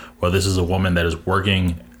Pennsylvania. Well, this is a woman that is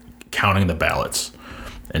counting the ballots,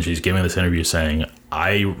 and she's giving this interview saying,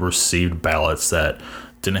 "I received ballots that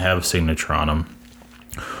didn't have a signature on them,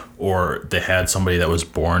 or they had somebody that was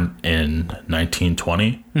born in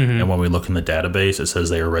 1920, and when we look in the database, it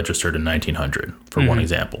says they were registered in 1900, for one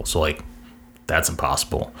example. So, like, that's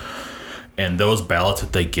impossible. And those ballots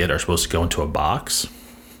that they get are supposed to go into a box,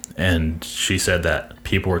 and she said that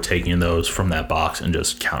people were taking those from that box and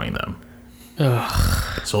just counting them.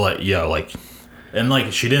 Ugh. So, like, and,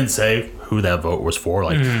 like, she didn't say who that vote was for.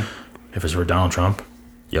 Like, if it's for Donald Trump,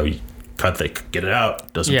 you get it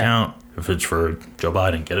out, doesn't count. If it's for Joe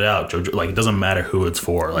Biden, get it out. Like, it doesn't matter who it's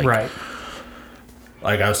for. Like, right.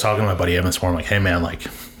 Like, I was talking to my buddy Evan this morning, like, hey man, like,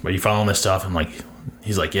 are you following this stuff? And like,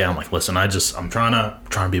 he's like, yeah. I'm like, listen, I'm trying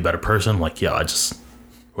to be a better person. I'm like,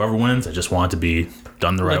 whoever wins, I just want it to be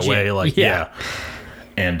done the right way. Like, yeah.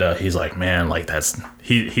 And he's like, man, like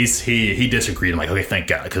he disagreed. I'm like, okay, thank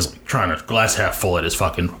God, because trying to glass half full it is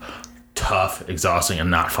fucking tough, exhausting,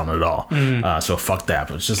 and not fun at all. So fuck that.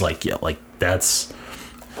 But it's just like, like that's.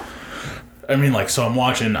 I mean, like, so I'm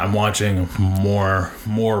watching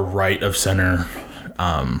more right of center,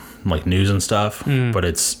 like news and stuff. But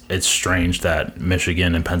it's strange that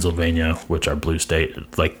Michigan and Pennsylvania, which are blue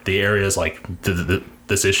state, like the areas like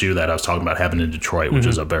this issue that I was talking about happened in Detroit, which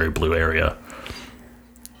is a very blue area.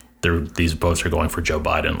 These votes are going for Joe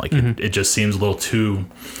Biden. Like it just seems a little too.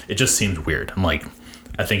 It just seems weird. And like,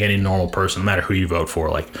 I think any normal person, no matter who you vote for,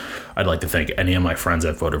 like, I'd like to think any of my friends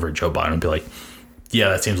that voted for Joe Biden would be like, yeah,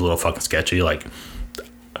 that seems a little fucking sketchy. Like,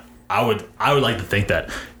 I would like to think that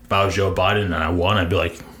if I was Joe Biden and I won, I'd be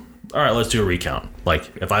like, all right, let's do a recount.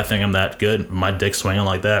 Like, if I think I'm that good, my dick's swinging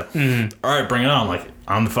like that, all right, bring it on. Like,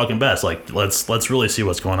 I'm the fucking best. Like, let's really see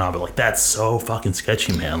what's going on. But like, that's so fucking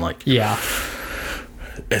sketchy, man. Like, yeah,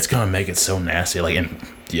 it's gonna make it so nasty. Like, and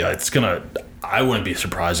yeah, it's gonna. I wouldn't be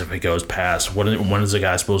surprised if it goes past. When is the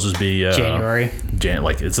guy supposed to be? January.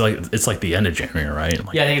 It's like the end of January, right?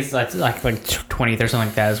 Like, Yeah, I think it's like 20th or something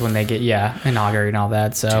like that is when they get inaugurated and all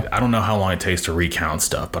that. So I don't know how long it takes to recount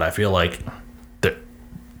stuff, but I feel like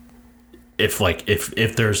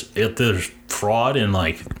if there's fraud in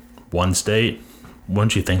like one state,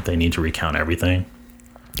 wouldn't you think they need to recount everything?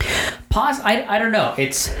 I don't know.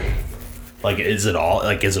 It's like, is it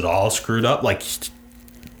all screwed up? Like,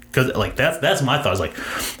 because like that's my thoughts. Like,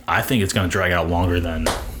 I think it's gonna drag out longer than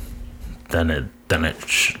it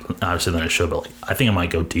obviously than it should. But like, I think it might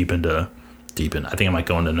go deep in. I think it might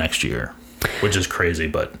go into next year, which is crazy.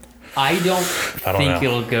 But I don't think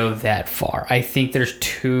it'll go that far. I think there's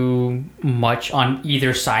too much on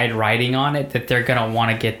either side riding on it that they're gonna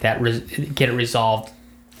want to get it resolved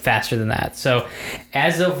faster than that. So,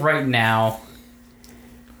 as of right now,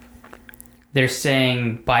 they're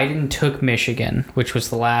saying Biden took Michigan, which was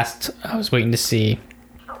the last I was waiting to see.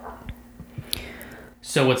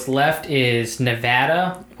 So what's left is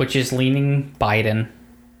Nevada, which is leaning Biden.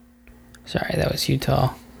 Sorry, that was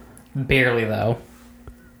Utah. Barely, though.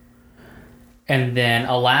 And then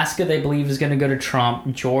Alaska, they believe, is going to go to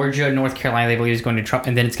Trump. Georgia, North Carolina, they believe is going to Trump.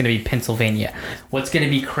 And then it's going to be Pennsylvania. What's going to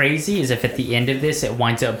be crazy is if at the end of this, it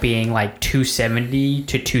winds up being like 270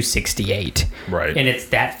 to 268. Right. And it's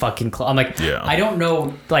that fucking close. I'm like, yeah. I don't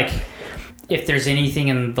know, like, if there's anything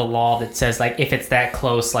in the law that says, like, if it's that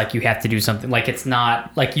close, like, you have to do something. Like, it's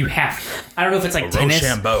not, like, you have... I don't know if it's like tennis.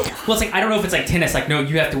 Rochambeau. Well, it's like, I don't know if it's like tennis. Like, no,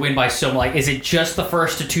 you have to win by so much. Like, is it just the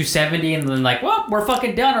first to 270 and then, like, well, we're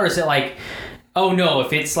fucking done? Or is it like... Oh, no,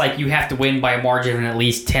 if it's like you have to win by a margin of at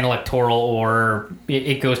least 10 electoral or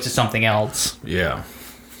it goes to something else. Yeah.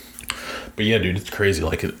 But yeah, dude, it's crazy.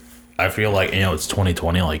 Like, I feel like, it's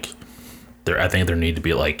 2020. Like, I think there need to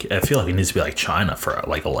be like, I feel like it needs to be like China for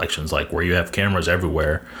like elections, like where you have cameras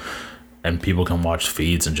everywhere and people can watch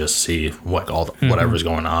feeds and just see like all whatever's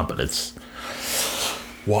going on. But it's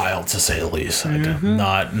wild to say the least.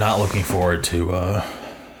 Not looking forward to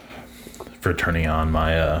for turning on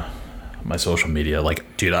my my social media.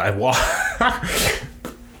 Like, dude, I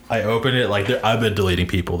open it, like, I've been deleting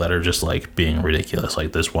people that are just like being ridiculous.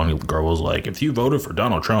 Like, this one girl was like, if you voted for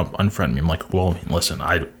Donald Trump, unfriend me. I'm like, well, listen,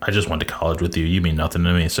 I just went to college with you. You mean nothing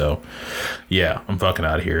to me. So yeah, I'm fucking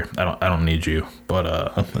out of here. I don't need you.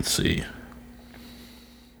 But let's see.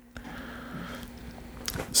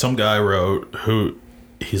 Some guy wrote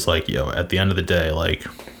he's like, yo, at the end of the day, like,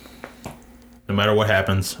 no matter what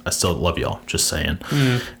happens, I still love y'all. Just saying.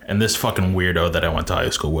 And this fucking weirdo that I went to high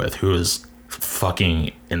school with, who is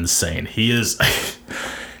fucking insane. He is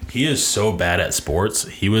so bad at sports.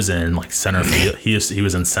 He was in like center field. He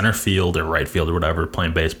was in center field or right field or whatever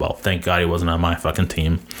playing baseball. Thank God he wasn't on my fucking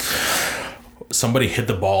team. Somebody hit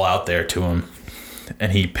the ball out there to him,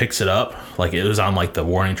 and he picks it up. Like, it was on like the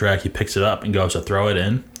warning track. He picks it up and goes to throw it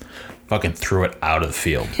in. Fucking threw it out of the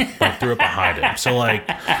field. Like, threw it behind him. So, like,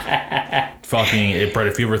 fucking, Brett,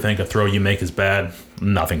 if you ever think a throw you make is bad,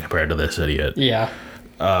 nothing compared to this idiot. Yeah.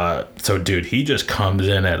 So, dude, he just comes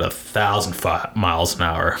in at 1,000 miles an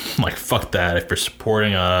hour. Like, fuck that. If you're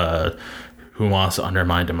supporting who wants to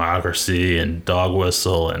undermine democracy and dog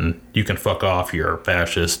whistle and you can fuck off, you're a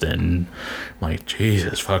fascist. And, like,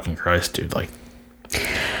 Jesus fucking Christ, dude. Like,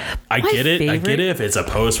 I get it if it's a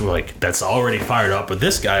post where, like, that's already fired up, but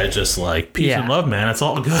this guy is just like, peace and love, man. It's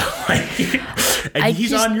all good. Like, and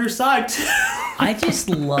he's on your side too. I just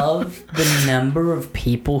love the number of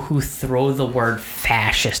people who throw the word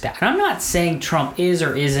fascist out. And I'm not saying Trump is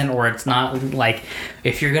or isn't, or it's not, like,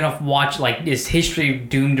 if you're gonna watch, like, is history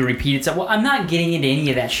doomed to repeat itself? Well, I'm not getting into any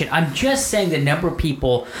of that shit. I'm just saying the number of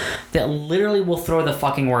people that literally will throw the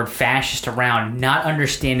fucking word fascist around, not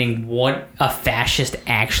understanding what a fascist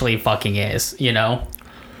actually fucking is, you know?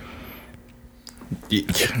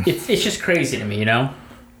 It's just crazy to me, you know?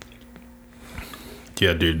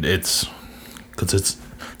 Yeah, dude, it's because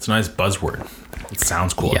it's a nice buzzword. It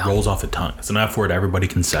sounds cool. Yeah. It rolls off the tongue. It's an F word everybody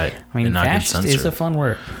can say. I mean, and not get fascist is a fun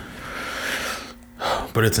word.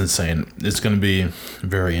 But it's insane. It's going to be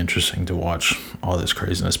very interesting to watch all this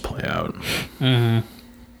craziness play out. Mm-hmm.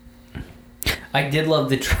 I did love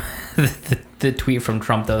the tweet from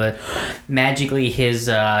Trump, though, that magically his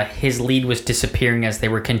lead was disappearing as they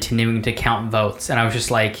were continuing to count votes, and I was just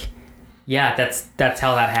like, yeah, that's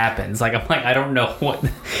how that happens. Like, I'm like, I don't know what.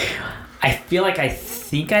 I feel like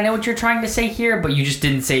think I know what you're trying to say here, but you just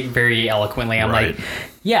didn't say it very eloquently. I'm Right. like,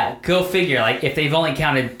 yeah, go figure. Like, if they've only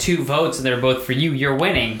counted 2 votes and they're both for you, you're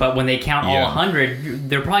winning. But when they count all Yeah. 100,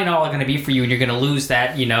 they're probably not all going to be for you, and you're going to lose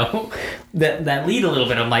that, that lead a little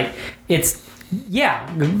bit. I'm like, yeah,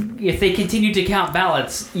 if they continue to count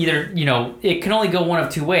ballots, either, it can only go one of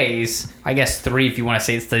 2 ways. I guess 3 if you want to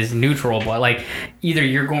say it's neutral, but like either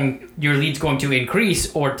your lead's going to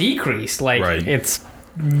increase or decrease. Like Right. it's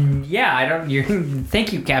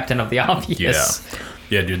thank you, Captain of the Obvious.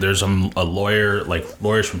 Yeah, dude, there's a lawyer, like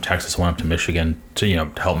lawyers from Texas went up to Michigan to,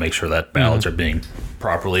 to help make sure that ballots are being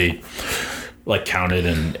properly like counted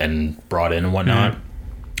and brought in and whatnot.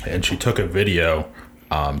 And she took a video.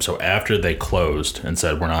 So after they closed and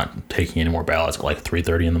said, we're not taking any more ballots at like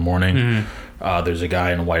 3:30 in the morning, there's a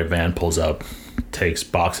guy in a white van pulls up, takes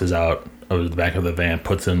boxes out of the back of the van,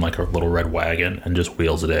 puts in like a little red wagon and just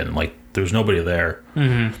wheels it in. Like there's nobody there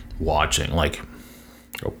watching. Like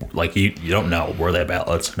you don't know, were they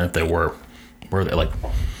ballots? And if they were they like,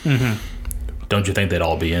 don't you think they'd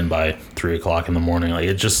all be in by 3 o'clock in the morning? Like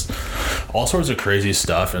it's just all sorts of crazy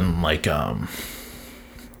stuff. And like,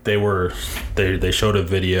 they showed a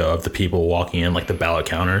video of the people walking in, like the ballot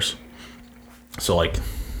counters. So like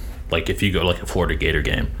if you go to like a Florida Gator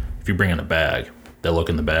game, if you bring in a bag, they look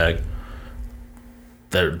in the bag.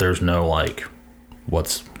 There's no like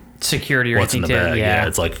what's Security or what's in anything. the bag. Yeah,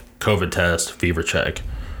 It's like COVID test, fever check,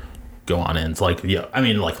 go on in. It's like, yeah, I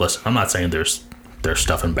mean, like, listen, I'm not saying there's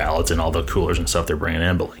stuff in ballots and all the coolers and stuff they're bringing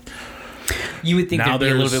in, but like you would think now there'd be a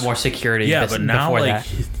little there's- bit more security. yeah, but now before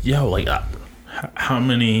like that. how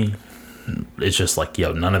many? It's just like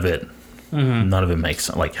none of it makes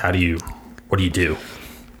sense. Like what do you do?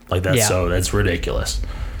 Like that's ridiculous.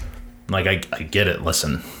 Like I get it.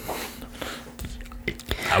 Listen,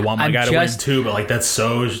 I want my guy to win too, but like that's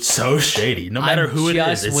so shady. No matter who it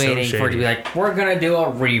is, it's waiting so for it to be like, we're gonna do a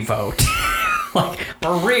revote. Like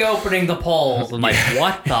we're reopening the polls. I'm like,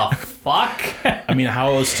 what the fuck? I mean,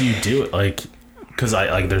 how else do you do it? Like, because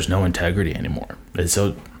there's no integrity anymore. It's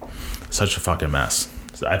such a fucking mess.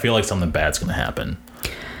 So I feel like something bad's gonna happen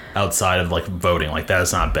outside of like voting. Like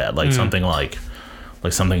that's not bad. Like something like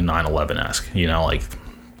something 9/11-esque. Like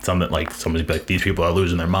something like somebody be like, these people are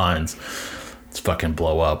losing their minds. Let's fucking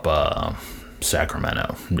blow up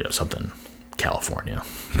Sacramento. Something California.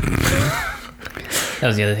 That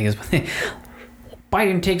was the other thing is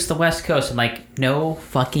Biden takes the West Coast. I'm like, no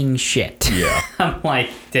fucking shit. Yeah. I'm like,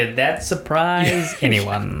 did that surprise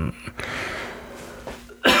anyone?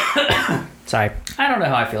 Sorry, I don't know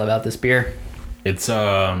how I feel about this beer. It's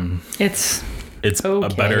It's a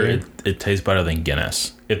okay. better. It tastes better than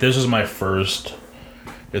Guinness. If this was my first,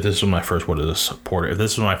 what is this porter? If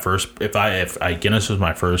this was my first, if Guinness was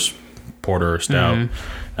my first porter or stout, and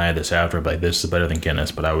I had this after, but this is better than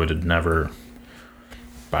Guinness. But I would never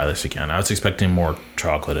buy this again. I was expecting more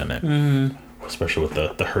chocolate in it, especially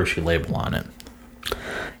with the Hershey label on it.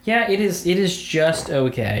 Yeah, it is. It is just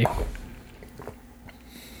okay.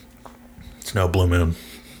 It's no Blue Moon,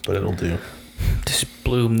 but it'll do. Does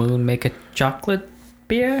Blue Moon make a chocolate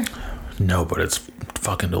beer? No, but it's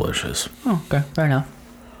fucking delicious. Oh, okay, fair enough.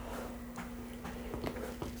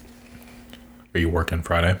 Are you working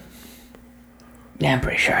Friday? Yeah, I'm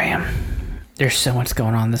pretty sure I am. There's so much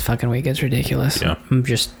going on this fucking week. It's ridiculous. Yeah. I'm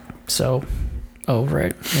just so over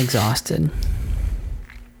it, exhausted.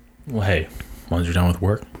 Well, hey, once you're done with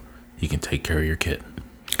work, you can take care of your kid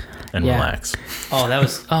and relax. Oh, that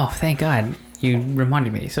was. Oh, thank God you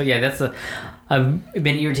reminded me. So yeah, I've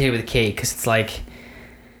been irritated with Kate because it's like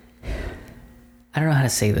I don't know how to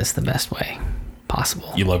say this the best way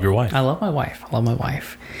possible. You love your wife. I love my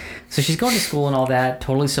wife. So she's going to school and all that.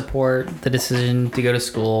 Totally support the decision to go to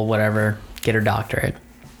school, whatever, get her doctorate.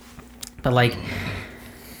 But like,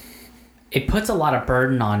 it puts a lot of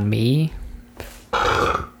burden on me.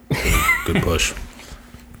 Good push.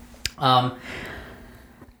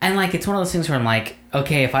 And like, it's one of those things where I'm like,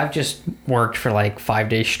 okay, if I've just worked for like 5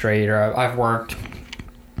 days straight, or I've worked,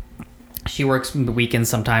 she works weekends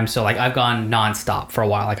sometimes, so like I've gone nonstop for a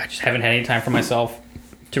while. Like I just haven't had any time for myself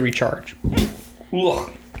to recharge. Ugh.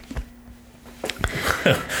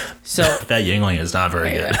 So That Yingling is not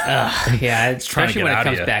very good. yeah, trying to especially get when it out of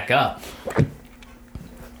comes you. back up.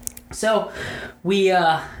 So we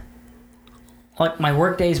like my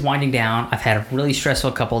work day is winding down. I've had a really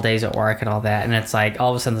stressful couple of days at work and all that, and it's like all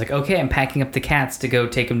of a sudden it's like, okay, I'm packing up the cats to go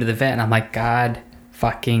take them to the vet, and I'm like, God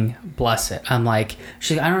fucking bless it. I'm like,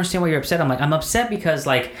 she's like, I don't understand why you're upset. I'm like, I'm upset because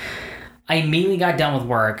like I immediately got done with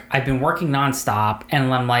work. I've been working nonstop,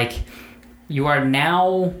 and I'm like, you are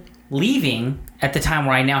now leaving at the time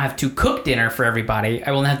where I now have to cook dinner for everybody. I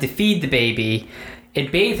will have to feed the baby.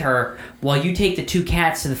 and bathe her while you take the 2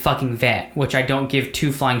 cats to the fucking vet, which I don't give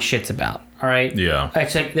 2 flying shits about. All right. Yeah.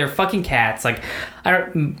 It's like they're fucking cats. Like,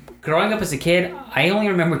 growing up as a kid, I only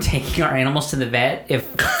remember taking our animals to the vet if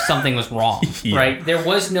something was wrong. Yeah. Right. There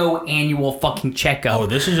was no annual fucking checkup. Oh,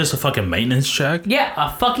 this is just a fucking maintenance check? Yeah,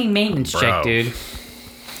 a fucking maintenance check, dude.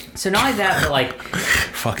 So not only that, but like,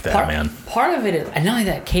 fuck that, man. Part of it is, and not only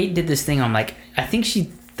that, Kate did this thing. I'm like, I think she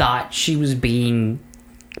thought she was being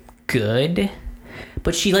good,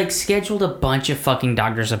 but she like scheduled a bunch of fucking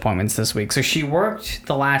doctor's appointments this week. So she worked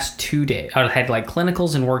the last 2 days. I had like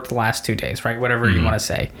clinicals and worked the last 2 days, right? Whatever you want to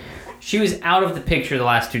say. She was out of the picture the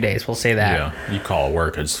last 2 days. We'll say that. Yeah, you call it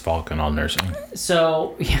work. It's Falcon on nursing.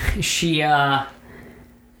 So she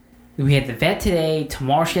we had the vet today.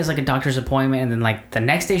 Tomorrow she has like a doctor's appointment, and then like the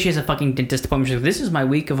next day she has a fucking dentist appointment. She's like, this is my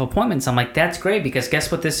week of appointments. I'm like, that's great, because guess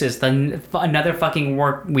what this is? Another fucking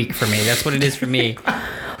work week for me. That's what it is for me.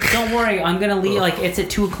 Don't worry, I'm gonna leave. Like, it's at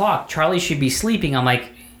 2:00. Charlie should be sleeping. I'm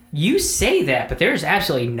like, you say that, but there's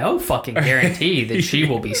absolutely no fucking guarantee that she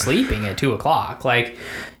will be sleeping at 2:00. Like,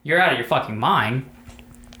 you're out of your fucking mind.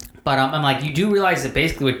 But I'm like, you do realize that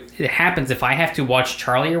basically what happens if I have to watch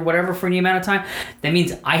Charlie or whatever for any amount of time, that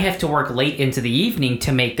means I have to work late into the evening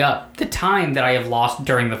to make up the time that I have lost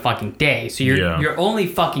during the fucking day. So you're only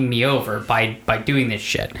fucking me over by doing this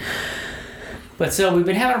shit. But so we've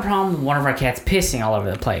been having a problem with one of our cats pissing all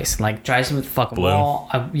over the place. Like, drives me with the fucking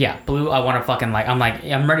wall. Blue, I want to fucking like,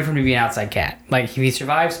 I'm ready for him to be an outside cat. Like, if he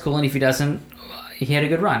survives, cool, and if he doesn't, he had a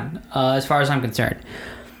good run, as far as I'm concerned.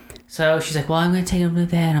 So she's like, well, I'm going to take him to the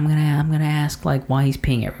vet. I'm gonna ask, like, why he's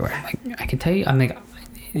peeing everywhere. I'm like, I can tell you. I'm like,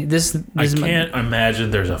 this I can't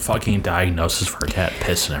imagine there's a fucking diagnosis for a cat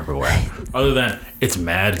pissing everywhere. Other than it's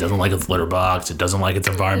mad, it doesn't like its litter box, it doesn't like its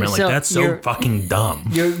environment. So like, that's so fucking dumb.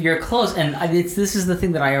 You're close. And this is the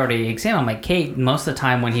thing that I already examined. I'm like, Kate, most of the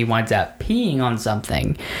time when he winds up peeing on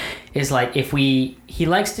something is like, if he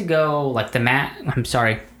likes to go, like,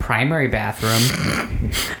 primary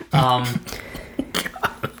bathroom.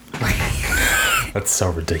 That's so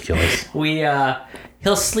ridiculous.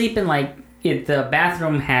 He'll sleep in, like, the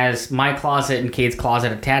bathroom has my closet and Kate's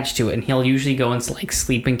closet attached to it, and he'll usually go and like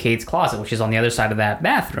sleep in Kate's closet, which is on the other side of that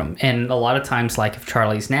bathroom. And a lot of times, like, if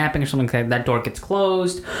Charlie's napping or something like that door gets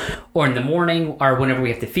closed, or in the morning, or whenever we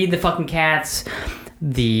have to feed the fucking cats,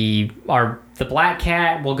 the black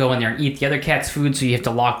cat will go in there and eat the other cat's food, so you have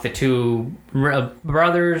to lock the 2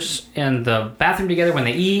 brothers in the bathroom together when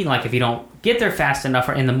they eat. Like, if you don't get there fast enough,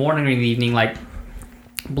 or in the morning or in the evening, like,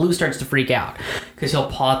 Blue starts to freak out because he'll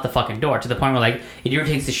paw at the fucking door to the point where, like, it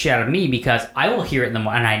irritates the shit out of me because I will hear it in the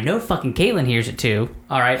morning, and I know fucking Caitlin hears it too.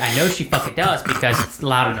 All right, I know she fucking does because it's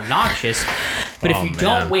loud and obnoxious. But if you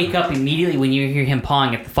don't wake up immediately when you hear him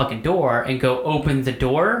pawing at the fucking door and go open the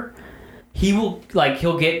door, he'll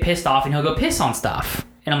get pissed off and he'll go piss on stuff.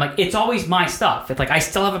 And I'm like, it's always my stuff. It's like, I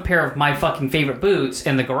still have a pair of my fucking favorite boots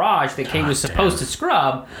in the garage that Kate was supposed to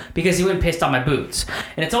scrub because he went and pissed on my boots.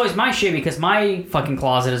 And it's always my shit because my fucking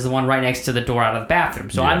closet is the one right next to the door out of the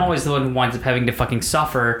bathroom. So I'm always the one who winds up having to fucking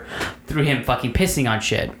suffer through him fucking pissing on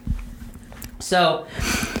shit. So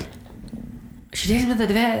she takes him to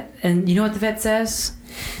the vet, and you know what the vet says?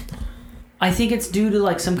 I think it's due to,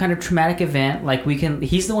 like, some kind of traumatic event. Like,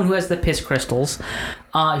 he's the one who has the piss crystals.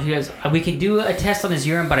 He goes, we can do a test on his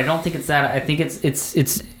urine, but I don't think it's that. I think it's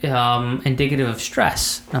indicative of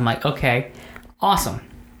stress. And I'm like, okay, awesome.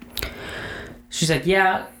 She's like,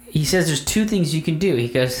 yeah. He says there's 2 things you can do. He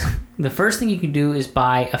goes, the first thing you can do is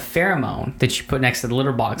buy a pheromone that you put next to the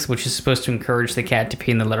litter box, which is supposed to encourage the cat to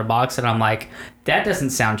pee in the litter box. And I'm like, that doesn't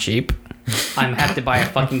sound cheap. I'm have to buy a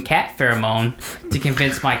fucking cat pheromone to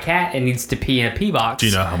convince my cat it needs to pee in a pee box. Do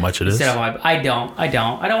you know how much it is? I don't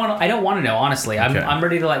want to know, honestly. I'm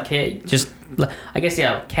ready to let Kate just, I guess,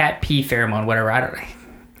 cat pee pheromone, whatever.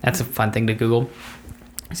 That's a fun thing to Google.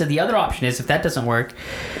 So the other option is, if that doesn't work,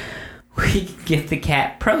 we can get the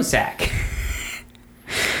cat Prozac.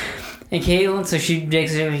 And Caitlin,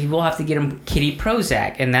 so we'll have to get him kitty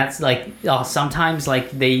Prozac, and that's like sometimes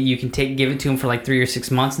like you can give it to him for like 3 or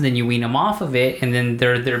 6 months, and then you wean them off of it, and then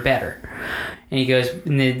they're better. And he goes,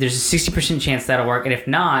 and there's a 60% chance that'll work, and if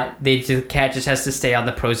not, the cat just has to stay on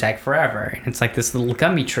the Prozac forever, and it's like this little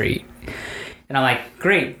gummy treat. And I'm like,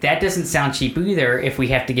 great, that doesn't sound cheap either if we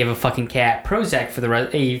have to give a fucking cat Prozac for the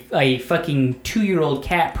rest, a fucking 2-year-old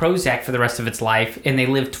cat Prozac for the rest of its life, and they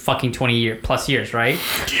lived fucking 20 plus years, right?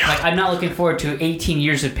 Yeah. Like, I'm not looking forward to 18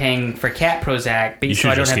 years of paying for cat Prozac. You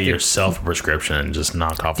should just get yourself a prescription and just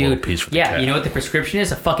knock off a little piece for the cat. Yeah, you know what the prescription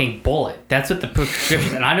is? A fucking bullet. That's what the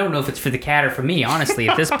prescription is. And I don't know if it's for the cat or for me, honestly,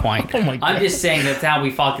 at this point. Oh my God. I'm just saying that's how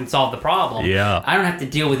we fucking solve the problem. Yeah. I don't have to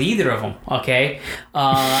deal with either of them, okay?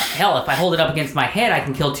 Hell, if I hold it up against against my head, I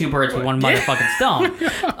can kill 2 birds with 1 motherfucking stone.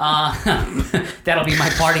 That'll be my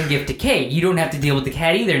parting gift to Kate. You don't have to deal with the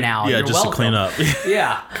cat either now. Yeah, You're just welcome. to clean up.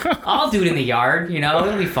 Yeah, I'll do it in the yard.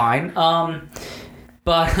 It'll be fine.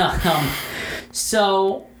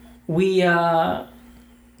 So we.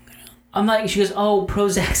 I'm like, she goes, oh,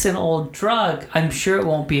 Prozac's an old drug. I'm sure it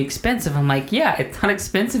won't be expensive. I'm like, yeah, it's not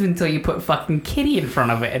expensive until you put fucking kitty in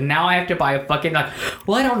front of it. And now I have to buy a fucking, like,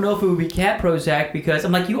 well, I don't know if it would be cat Prozac because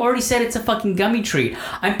I'm like, you already said it's a fucking gummy treat.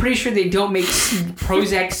 I'm pretty sure they don't make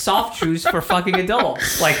Prozac soft chews for fucking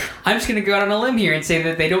adults. Like, I'm just going to go out on a limb here and say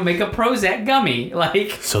that they don't make a Prozac gummy.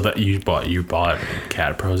 Like, So that you bought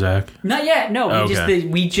cat Prozac? not yet. No, Okay.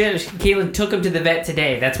 Caitlin took him to the vet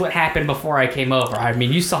today. That's what happened before I came over. I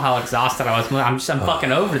mean, you saw how exhausted I was. I'm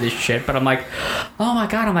fucking over this shit. But I'm like, oh my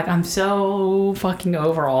God. I'm so fucking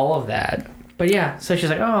over all of that. But yeah, so she's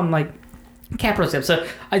like, oh, I'm like, cat Prozac. So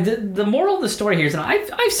the moral of the story here is, and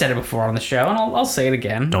I've said it before on the show, and I'll say it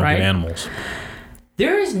again. Don't right? get animals.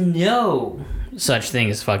 There is no such thing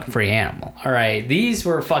as fucking free animal. All right, these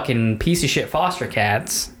were fucking piece of shit foster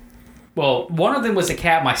cats. Well, one of them was a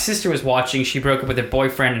cat my sister was watching. She broke up with her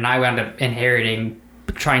boyfriend, and I wound up inheriting,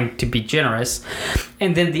 trying to be generous.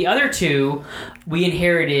 And then the other 2, we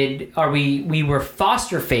inherited, or we were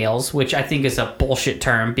foster fails, which I think is a bullshit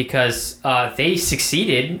term because they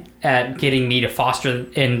succeeded at getting me to foster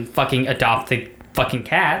and fucking adopt the fucking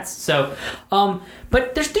cats. So,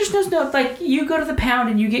 but there's no, like, you go to the pound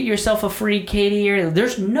and you get yourself a free kitty, or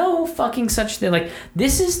there's no fucking such thing. Like,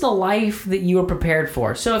 this is the life that you are prepared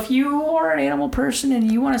for. So if you are an animal person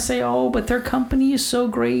and you want to say, oh, but their company is so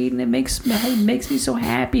great and it makes me so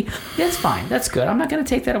happy, that's fine. That's good. I'm not going to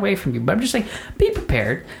take that away from you. But I'm just saying, be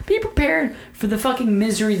prepared. Be prepared for the fucking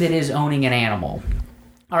misery that is owning an animal.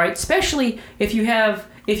 All right, especially if you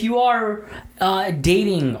are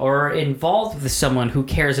dating or involved with someone who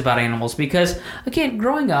cares about animals, because again,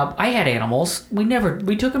 growing up, I had animals. We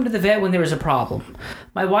took them to the vet when there was a problem.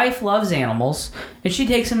 My wife loves animals, and she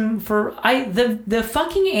takes them the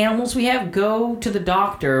fucking animals we have go to the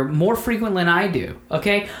doctor more frequently than I do.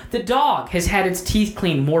 Okay, the dog has had its teeth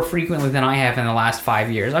cleaned more frequently than I have in the last 5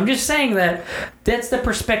 years. I'm just saying that's the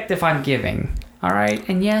perspective I'm giving. All right,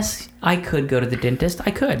 and yes, I could go to the dentist. I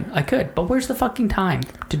could, but where's the fucking time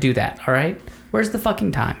to do that? All right, where's the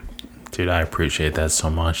fucking time? Dude, I appreciate that so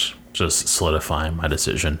much. Just solidifying my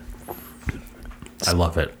decision. I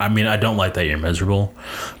love it. I mean, I don't like that you're miserable,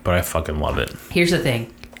 but I fucking love it. Here's the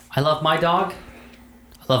thing. I love my dog.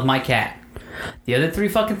 I love my cat. The other 3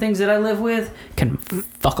 fucking things that I live with can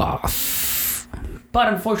fuck off.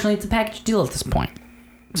 But unfortunately, it's a package deal at this point.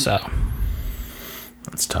 So...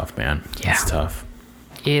 That's tough, man. Yeah. It's tough.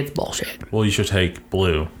 It's bullshit. Well, you should take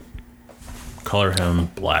Blue, color him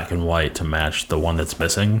black and white to match the one that's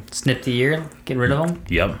missing. Snip the ear, get rid of him.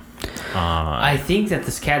 Yep. I think that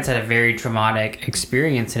this cat's had a very traumatic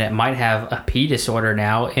experience, and it might have a P disorder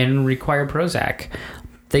now and require Prozac.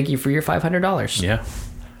 Thank you for your $500. Yeah.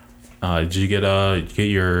 Did you get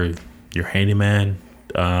your handyman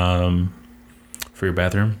for your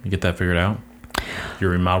bathroom? You get that figured out?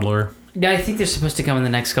 Your remodeler? Yeah, I think they're supposed to come in the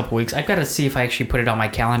next couple weeks. I've got to see if I actually put it on my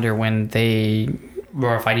calendar when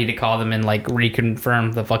or if I need to call them and like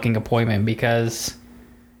reconfirm the fucking appointment, because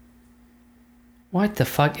what the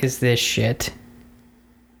fuck is this shit?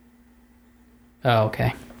 Oh,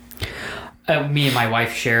 okay. Me and my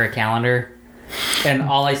wife share a calendar, and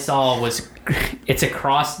all I saw was it's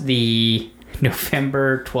across the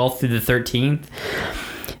November 12th through the 13th.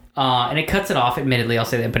 And it cuts it off, admittedly, I'll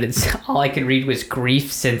say that, but it's all I could read was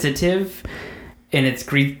grief sensitive, and it's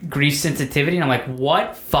grief sensitivity, and I'm like,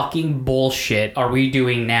 what fucking bullshit are we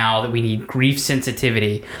doing now that we need grief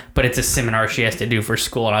sensitivity, but it's a seminar she has to do for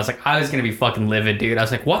school? And I was like, I was gonna be fucking livid, dude. I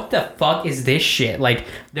was like, what the fuck is this shit? Like,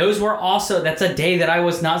 those were also, that's a day that I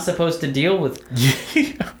was not supposed to deal with.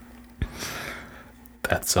 Yeah.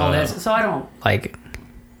 That's so I don't like,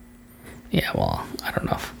 yeah, well, I don't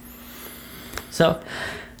know. So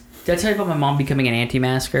did I tell you about my mom becoming an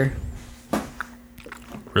anti-masker?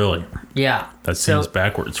 Really? Yeah. That seems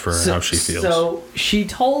backwards for how she feels. So she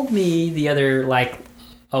told me the other, like,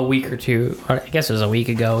 a week or two, or I guess it was a week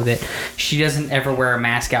ago, that she doesn't ever wear a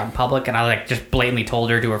mask out in public, and I, like, just blatantly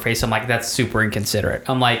told her to her face. I'm like, that's super inconsiderate.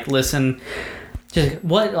 I'm like, listen, just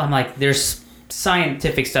what? I'm like, there's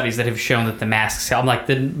scientific studies that have shown that the masks, I'm like,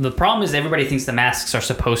 the problem is everybody thinks the masks are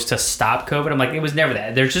supposed to stop COVID. I'm like, it was never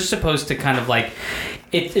that. They're just supposed to kind of like,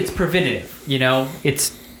 it's preventative, you know?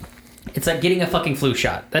 It's like getting a fucking flu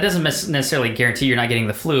shot. That doesn't necessarily guarantee you're not getting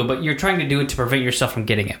the flu, but you're trying to do it to prevent yourself from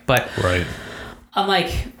getting it. But right. I'm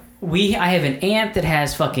like, I have an aunt that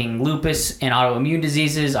has fucking lupus and autoimmune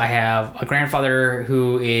diseases. I have a grandfather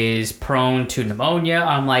who is prone to pneumonia.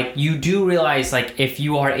 I'm like, you do realize, like, if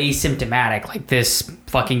you are asymptomatic, like this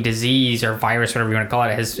fucking disease or virus, whatever you want to call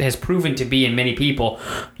it, has proven to be in many people,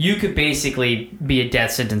 you could basically be a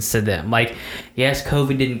death sentence to them. Like, yes,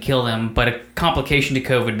 COVID didn't kill them, but a complication to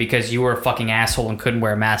COVID because you were a fucking asshole and couldn't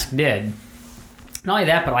wear a mask did. Not only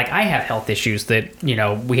that, but like I have health issues that, you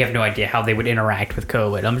know, we have no idea how they would interact with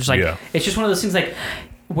COVID. I'm just like, It's just one of those things, like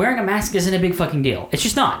wearing a mask isn't a big fucking deal. It's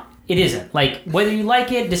just not. It isn't. Like whether you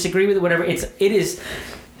like it, disagree with it, whatever, it is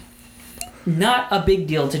not a big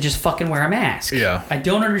deal to just fucking wear a mask. Yeah. I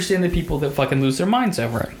don't understand the people that fucking lose their minds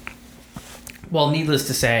over it. Well, needless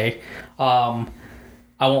to say, my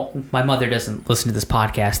mother doesn't listen to this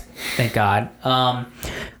podcast, thank God.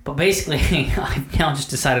 But basically, I've now just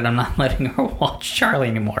decided I'm not letting her watch Charlie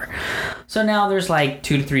anymore. So now there's like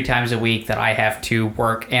 2 to 3 times a week that I have to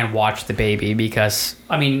work and watch the baby because,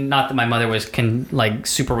 I mean, not that my mother was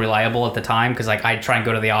super reliable at the time, because like I'd try and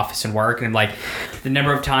go to the office and work, and like the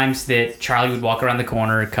number of times that Charlie would walk around the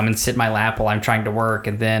corner, come and sit in my lap while I'm trying to work,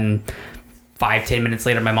 and then 5-10 minutes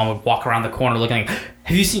later, my mom would walk around the corner looking like,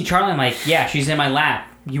 have you seen Charlie? I'm like, yeah, she's in my lap.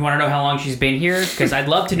 You want to know how long she's been here? Because I'd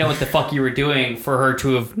love to know what the fuck you were doing for her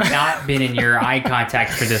to have not been in your eye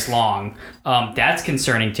contact for this long. That's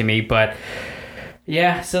concerning to me, but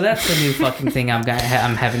yeah, so that's the new fucking thing I'm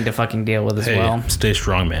having to fucking deal with as well. Stay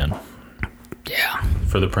strong, man. Yeah.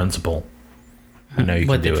 For the principal. I know you can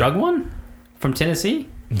do it. What, the drug one? From Tennessee?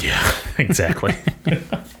 Yeah, exactly.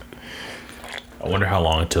 I wonder how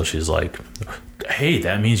long until she's like, hey,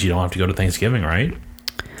 that means you don't have to go to Thanksgiving, right?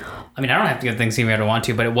 I mean, I don't have to go to Thanksgiving if I don't want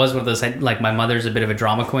to, but it was one of those, like, my mother's a bit of a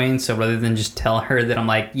drama queen, so rather than just tell her that I'm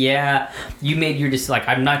like, yeah, you made your decision, like,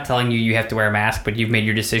 I'm not telling you have to wear a mask, but you've made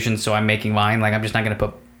your decision, so I'm making mine. Like, I'm just not going to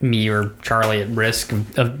put me or Charlie at risk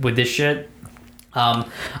with this shit.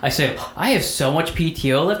 I said, I have so much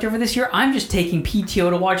PTO left over this year. I'm just taking PTO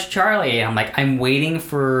to watch Charlie. And I'm like, I'm waiting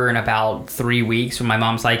for in about 3 weeks when my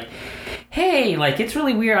mom's like, hey, like, it's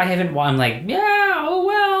really weird. I'm like, yeah, oh,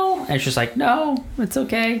 well. And she's like, no, it's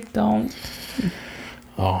okay. Don't.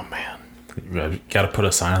 Oh, man. You got to put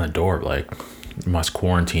a sign on the door, like, you must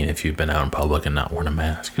quarantine if you've been out in public and not wearing a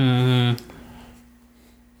mask. Mm-hmm.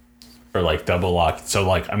 Or, like, double lock. So,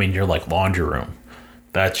 like, I mean, your, like, laundry room.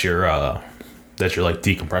 That's your like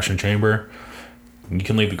decompression chamber. You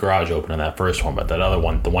can leave the garage open in that first one, but that other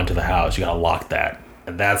one, the one to the house, you gotta lock that.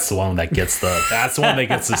 And that's the one that gets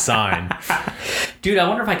the sign. Dude, I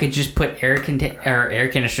wonder if I could just put air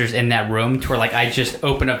conditioners in that room to where like I just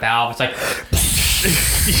open a valve. It's like,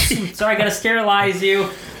 sorry, I gotta sterilize you.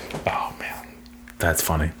 Oh man, that's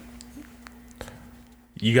funny.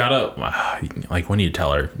 You gotta like when you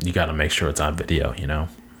tell her, you gotta make sure it's on video, you know,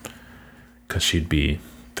 because she'd be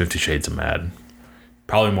 50 Shades of Mad.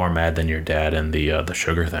 Probably more mad than your dad and the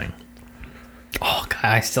sugar thing. Oh, God,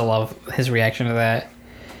 I still love his reaction to that.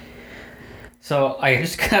 So I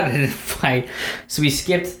just got in a fight. So we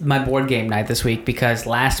skipped my board game night this week because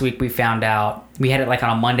last week we found out, we had it like on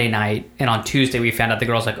a Monday night, and on Tuesday we found out the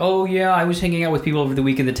girl's like, oh yeah, I was hanging out with people over the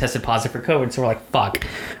weekend that tested positive for COVID. So we're like, fuck.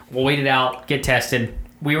 We'll wait it out, get tested.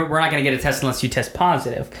 We're not going to get a test unless you test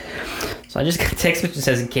positive. So I just got a text which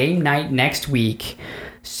says, game night next week.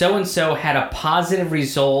 So-and-so had a positive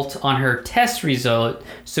result on her test result,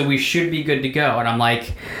 so we should be good to go. And I'm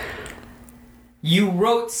like, you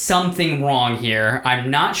wrote something wrong here.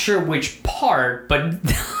 I'm not sure which part, but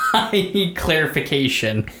I need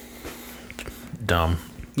clarification. Dumb.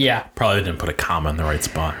 Yeah. Probably didn't put a comma in the right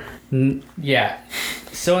spot. Yeah.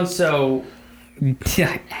 So-and-so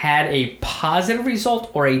had a positive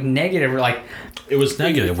result or a negative, like... It was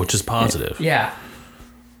negative, which is positive. Yeah.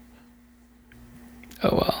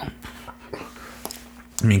 Oh, well.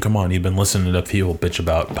 I mean, come on. You've been listening to people bitch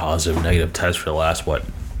about positive, negative tests for the last,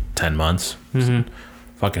 10 months? Mm-hmm.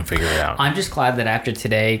 Fucking figure it out. I'm just glad that after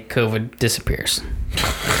today, COVID disappears.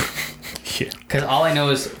 Yeah. Because all I know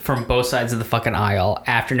is from both sides of the fucking aisle,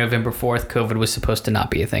 after November 4th, COVID was supposed to not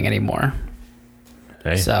be a thing anymore.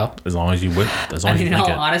 Hey, so, as long as you would. As long as you in all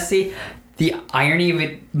honesty, the irony of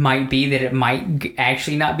it might be that it might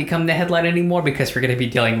actually not become the headline anymore because we're going to be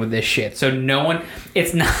dealing with this shit. So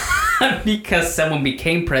it's not because someone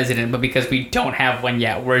became president, but because we don't have one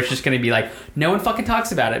yet, where it's just going to be like, no one fucking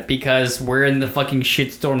talks about it because we're in the fucking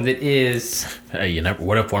shitstorm that is. Hey,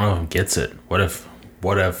 what if one of them gets it? What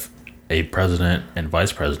if a president and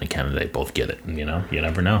vice president candidate both get it? You know, you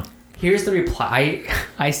never know. Here's the reply.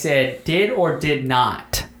 I said, did or did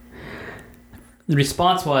not The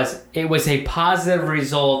response was, it was a positive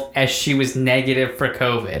result as she was negative for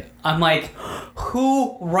COVID. I'm like,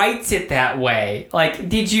 who writes it that way? Like,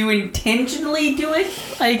 did you intentionally do it?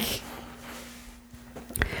 Like,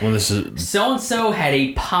 well, this is so-and-so had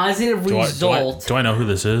a positive result. Do I know who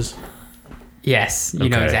this is? Yes, you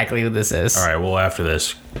know Okay. exactly who this is. All right, well, after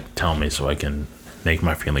this, tell me so I can make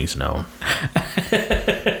my feelings known.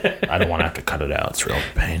 I don't want to have to cut it out. It's real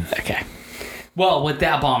pain. Okay. Well, with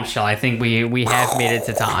that bombshell, I think we have made it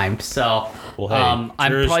to time. So, Well, hey, I'm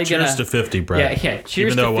probably cheers gonna to 50, Brett. Yeah.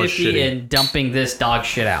 Cheers Even though to it was 50 shitty. and dumping this dog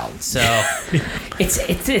shit out. So,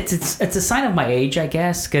 it's a sign of my age, I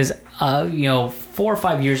guess, because 4 or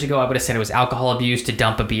 5 years ago, I would have said it was alcohol abuse to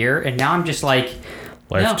dump a beer, and now I'm just like,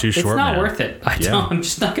 Life's no, too short, it's not man. worth it. Yeah. I'm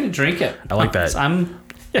just not going to drink it. I like that.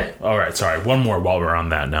 Yeah. All right, sorry. One more while we're on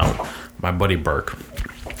that note. My buddy Burke,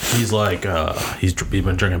 he's like, he's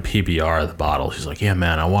been drinking PBR at the bottle. He's like, yeah,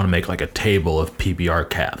 man, I want to make like a table of PBR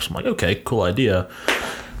caps. I'm like, okay, cool idea.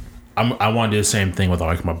 I want to do the same thing with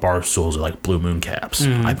like my bar stools or like Blue Moon caps.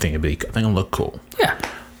 I think it'll look cool. Yeah.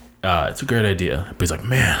 It's a great idea. But he's like,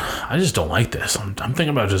 man, I just don't like this. I'm thinking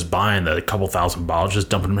about just buying the couple thousand bottles, just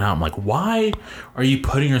dumping them out. I'm like, why are you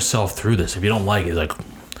putting yourself through this if you don't like it? He's like,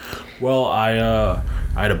 well, I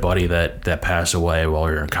had a buddy that passed away while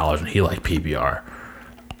we were in college, and he liked PBR.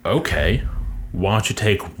 Okay, why don't you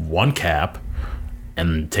take one cap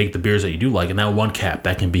and take the beers that you do like, and that one cap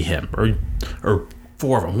that can be him, or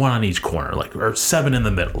 4 of them, one on each corner, like, or 7 in the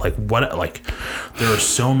middle. Like, what? Like, there are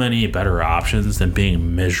so many better options than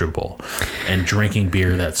being miserable and drinking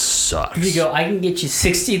beer that sucks. Here you go. I can get you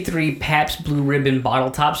 63 Pabst Blue Ribbon bottle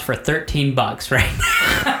tops for $13 right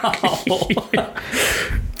now.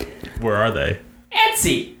 Where are they?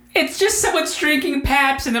 Etsy. It's just someone's drinking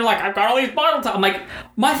Pabst and they're like, I've got all these bottle tops. I'm like,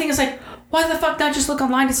 my thing is like, why the fuck not just look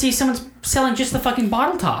online to see if someone's selling just the fucking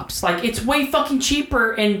bottle tops? Like, it's way fucking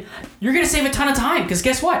cheaper and you're going to save a ton of time because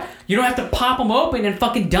guess what? You don't have to pop them open and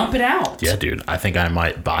fucking dump it out. Yeah, dude. I think I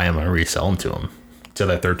might buy them and resell them to them. So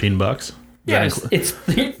that $13? Yeah, it's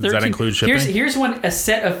 13. Does that include shipping? Here's a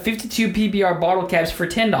set of 52 PBR bottle caps for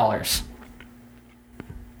 $10.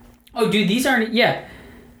 Oh, dude, these aren't... Yeah.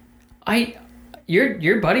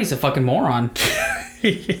 Your buddy's a fucking moron.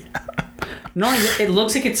 No, it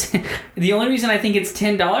looks like it's... The only reason I think it's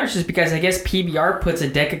 $10 is because I guess PBR puts a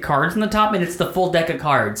deck of cards on the top, and it's the full deck of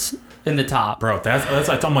cards in the top. Bro, that's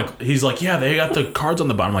I'm like, he's like, yeah, they got the cards on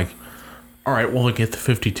the bottom. I'm like, all right, well, get the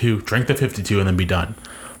 52, drink the 52, and then be done.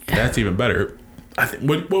 That's even better. I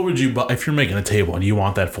think. What would you buy if you're making a table and you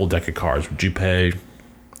want that full deck of cards? Would you pay?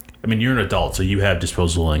 I mean, you're an adult, so you have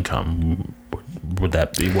disposable income. Would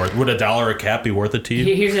that be worth? Would $1 a cap be worth it to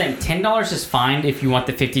you? Here's the thing: $10 is fine if you want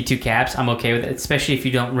the 52 caps. I'm okay with it, especially if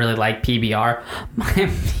you don't really like PBR.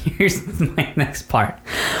 Here's my next part.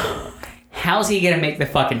 How's he gonna make the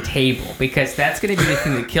fucking table? Because that's gonna be the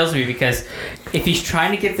thing that kills me. Because if he's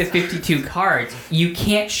trying to get the 52 cards, you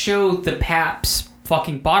can't show the Pabst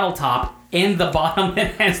fucking bottle top in the bottom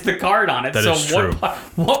that has the card on it. That is true.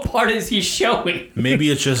 What part is he showing?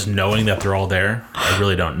 Maybe it's just knowing that they're all there. I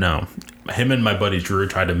really don't know. Him and my buddy Drew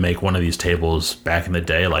tried to make one of these tables back in the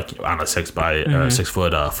day, like on a 6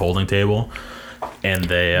 foot folding table, and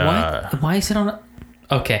they. What? Why is it on?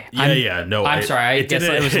 Okay. No. I'm sorry. I guess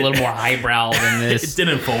it was a little more highbrow than this. It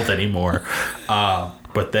didn't fold anymore,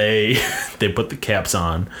 but they put the caps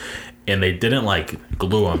on, and they didn't like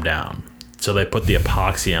glue them down. So they put the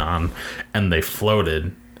epoxy on, and they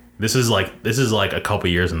floated. This is like a couple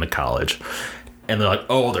years into college. And they're like,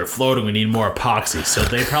 oh, they're floating. We need more epoxy. So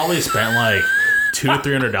they probably spent like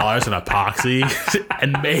 $200-$300 in epoxy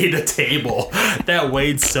and made a table that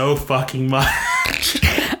weighed so fucking much.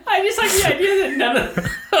 I just like the idea that none of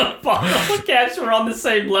the bottle caps were on the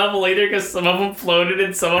same level either, because some of them floated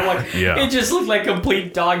and some of them it just looked like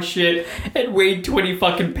complete dog shit. It weighed 20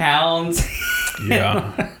 fucking pounds.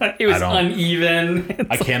 Yeah, it was uneven.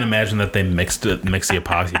 I can't imagine that they mixed the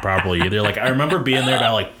epoxy properly either. Like, I remember being there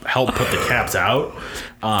to like help put the caps out.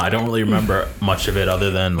 I don't really remember much of it other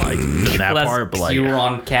than like that part. But like, you were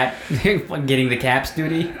on cap getting the caps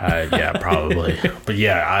duty. Yeah, probably. But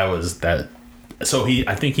yeah, I was that. So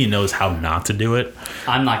I think he knows how not to do it.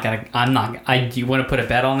 Do you want to put a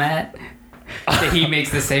bet on that? That he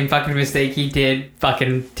makes the same fucking mistake he did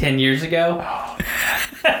fucking 10 years ago?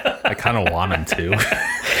 I kind of want him to.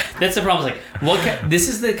 That's the problem. This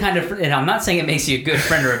is the kind of, and I'm not saying it makes you a good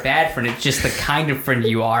friend or a bad friend. It's just the kind of friend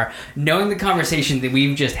you are. Knowing the conversation that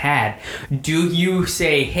we've just had, do you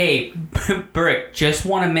say, "Hey, Burke, just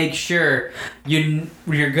want to make sure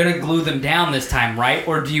you're gonna glue them down this time, right?"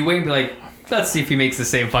 Or do you wait and be like, "Let's see if he makes the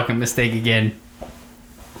same fucking mistake again"?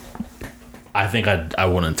 I think I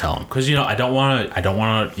wouldn't tell him because I don't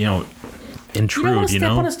want to intrude.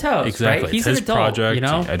 Step on his toes, exactly. Right? He's it's his an adult, project.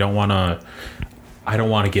 I don't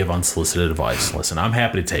want to give unsolicited advice. Listen, I'm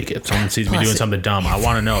happy to take it. If someone sees me doing something dumb, I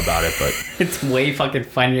want to know about it. But it's way fucking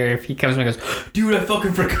funnier if he comes and goes, dude, I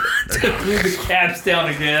fucking forgot to glue the caps down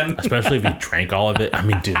again. Especially if he drank all of it. I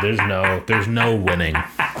mean, dude, there's no winning.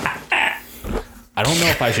 I don't know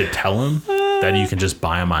if I should tell him that you can just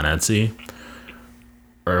buy them on Etsy.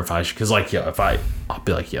 Or if I should, because I'll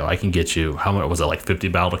be like, I can get you, how much was it, like 50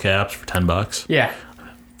 bottle caps for $10? Yeah.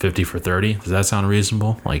 50 for 30? Does that sound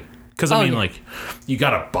reasonable? Like, because you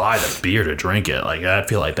gotta buy the beer to drink it. Like, I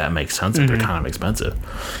feel like that makes sense if they're kind of expensive.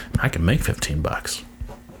 I can make $15.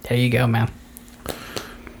 There you go, man.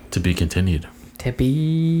 To be continued. To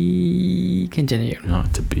be continued.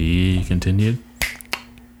 To be continued.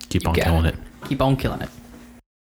 Keep on killing it. Keep on killing it.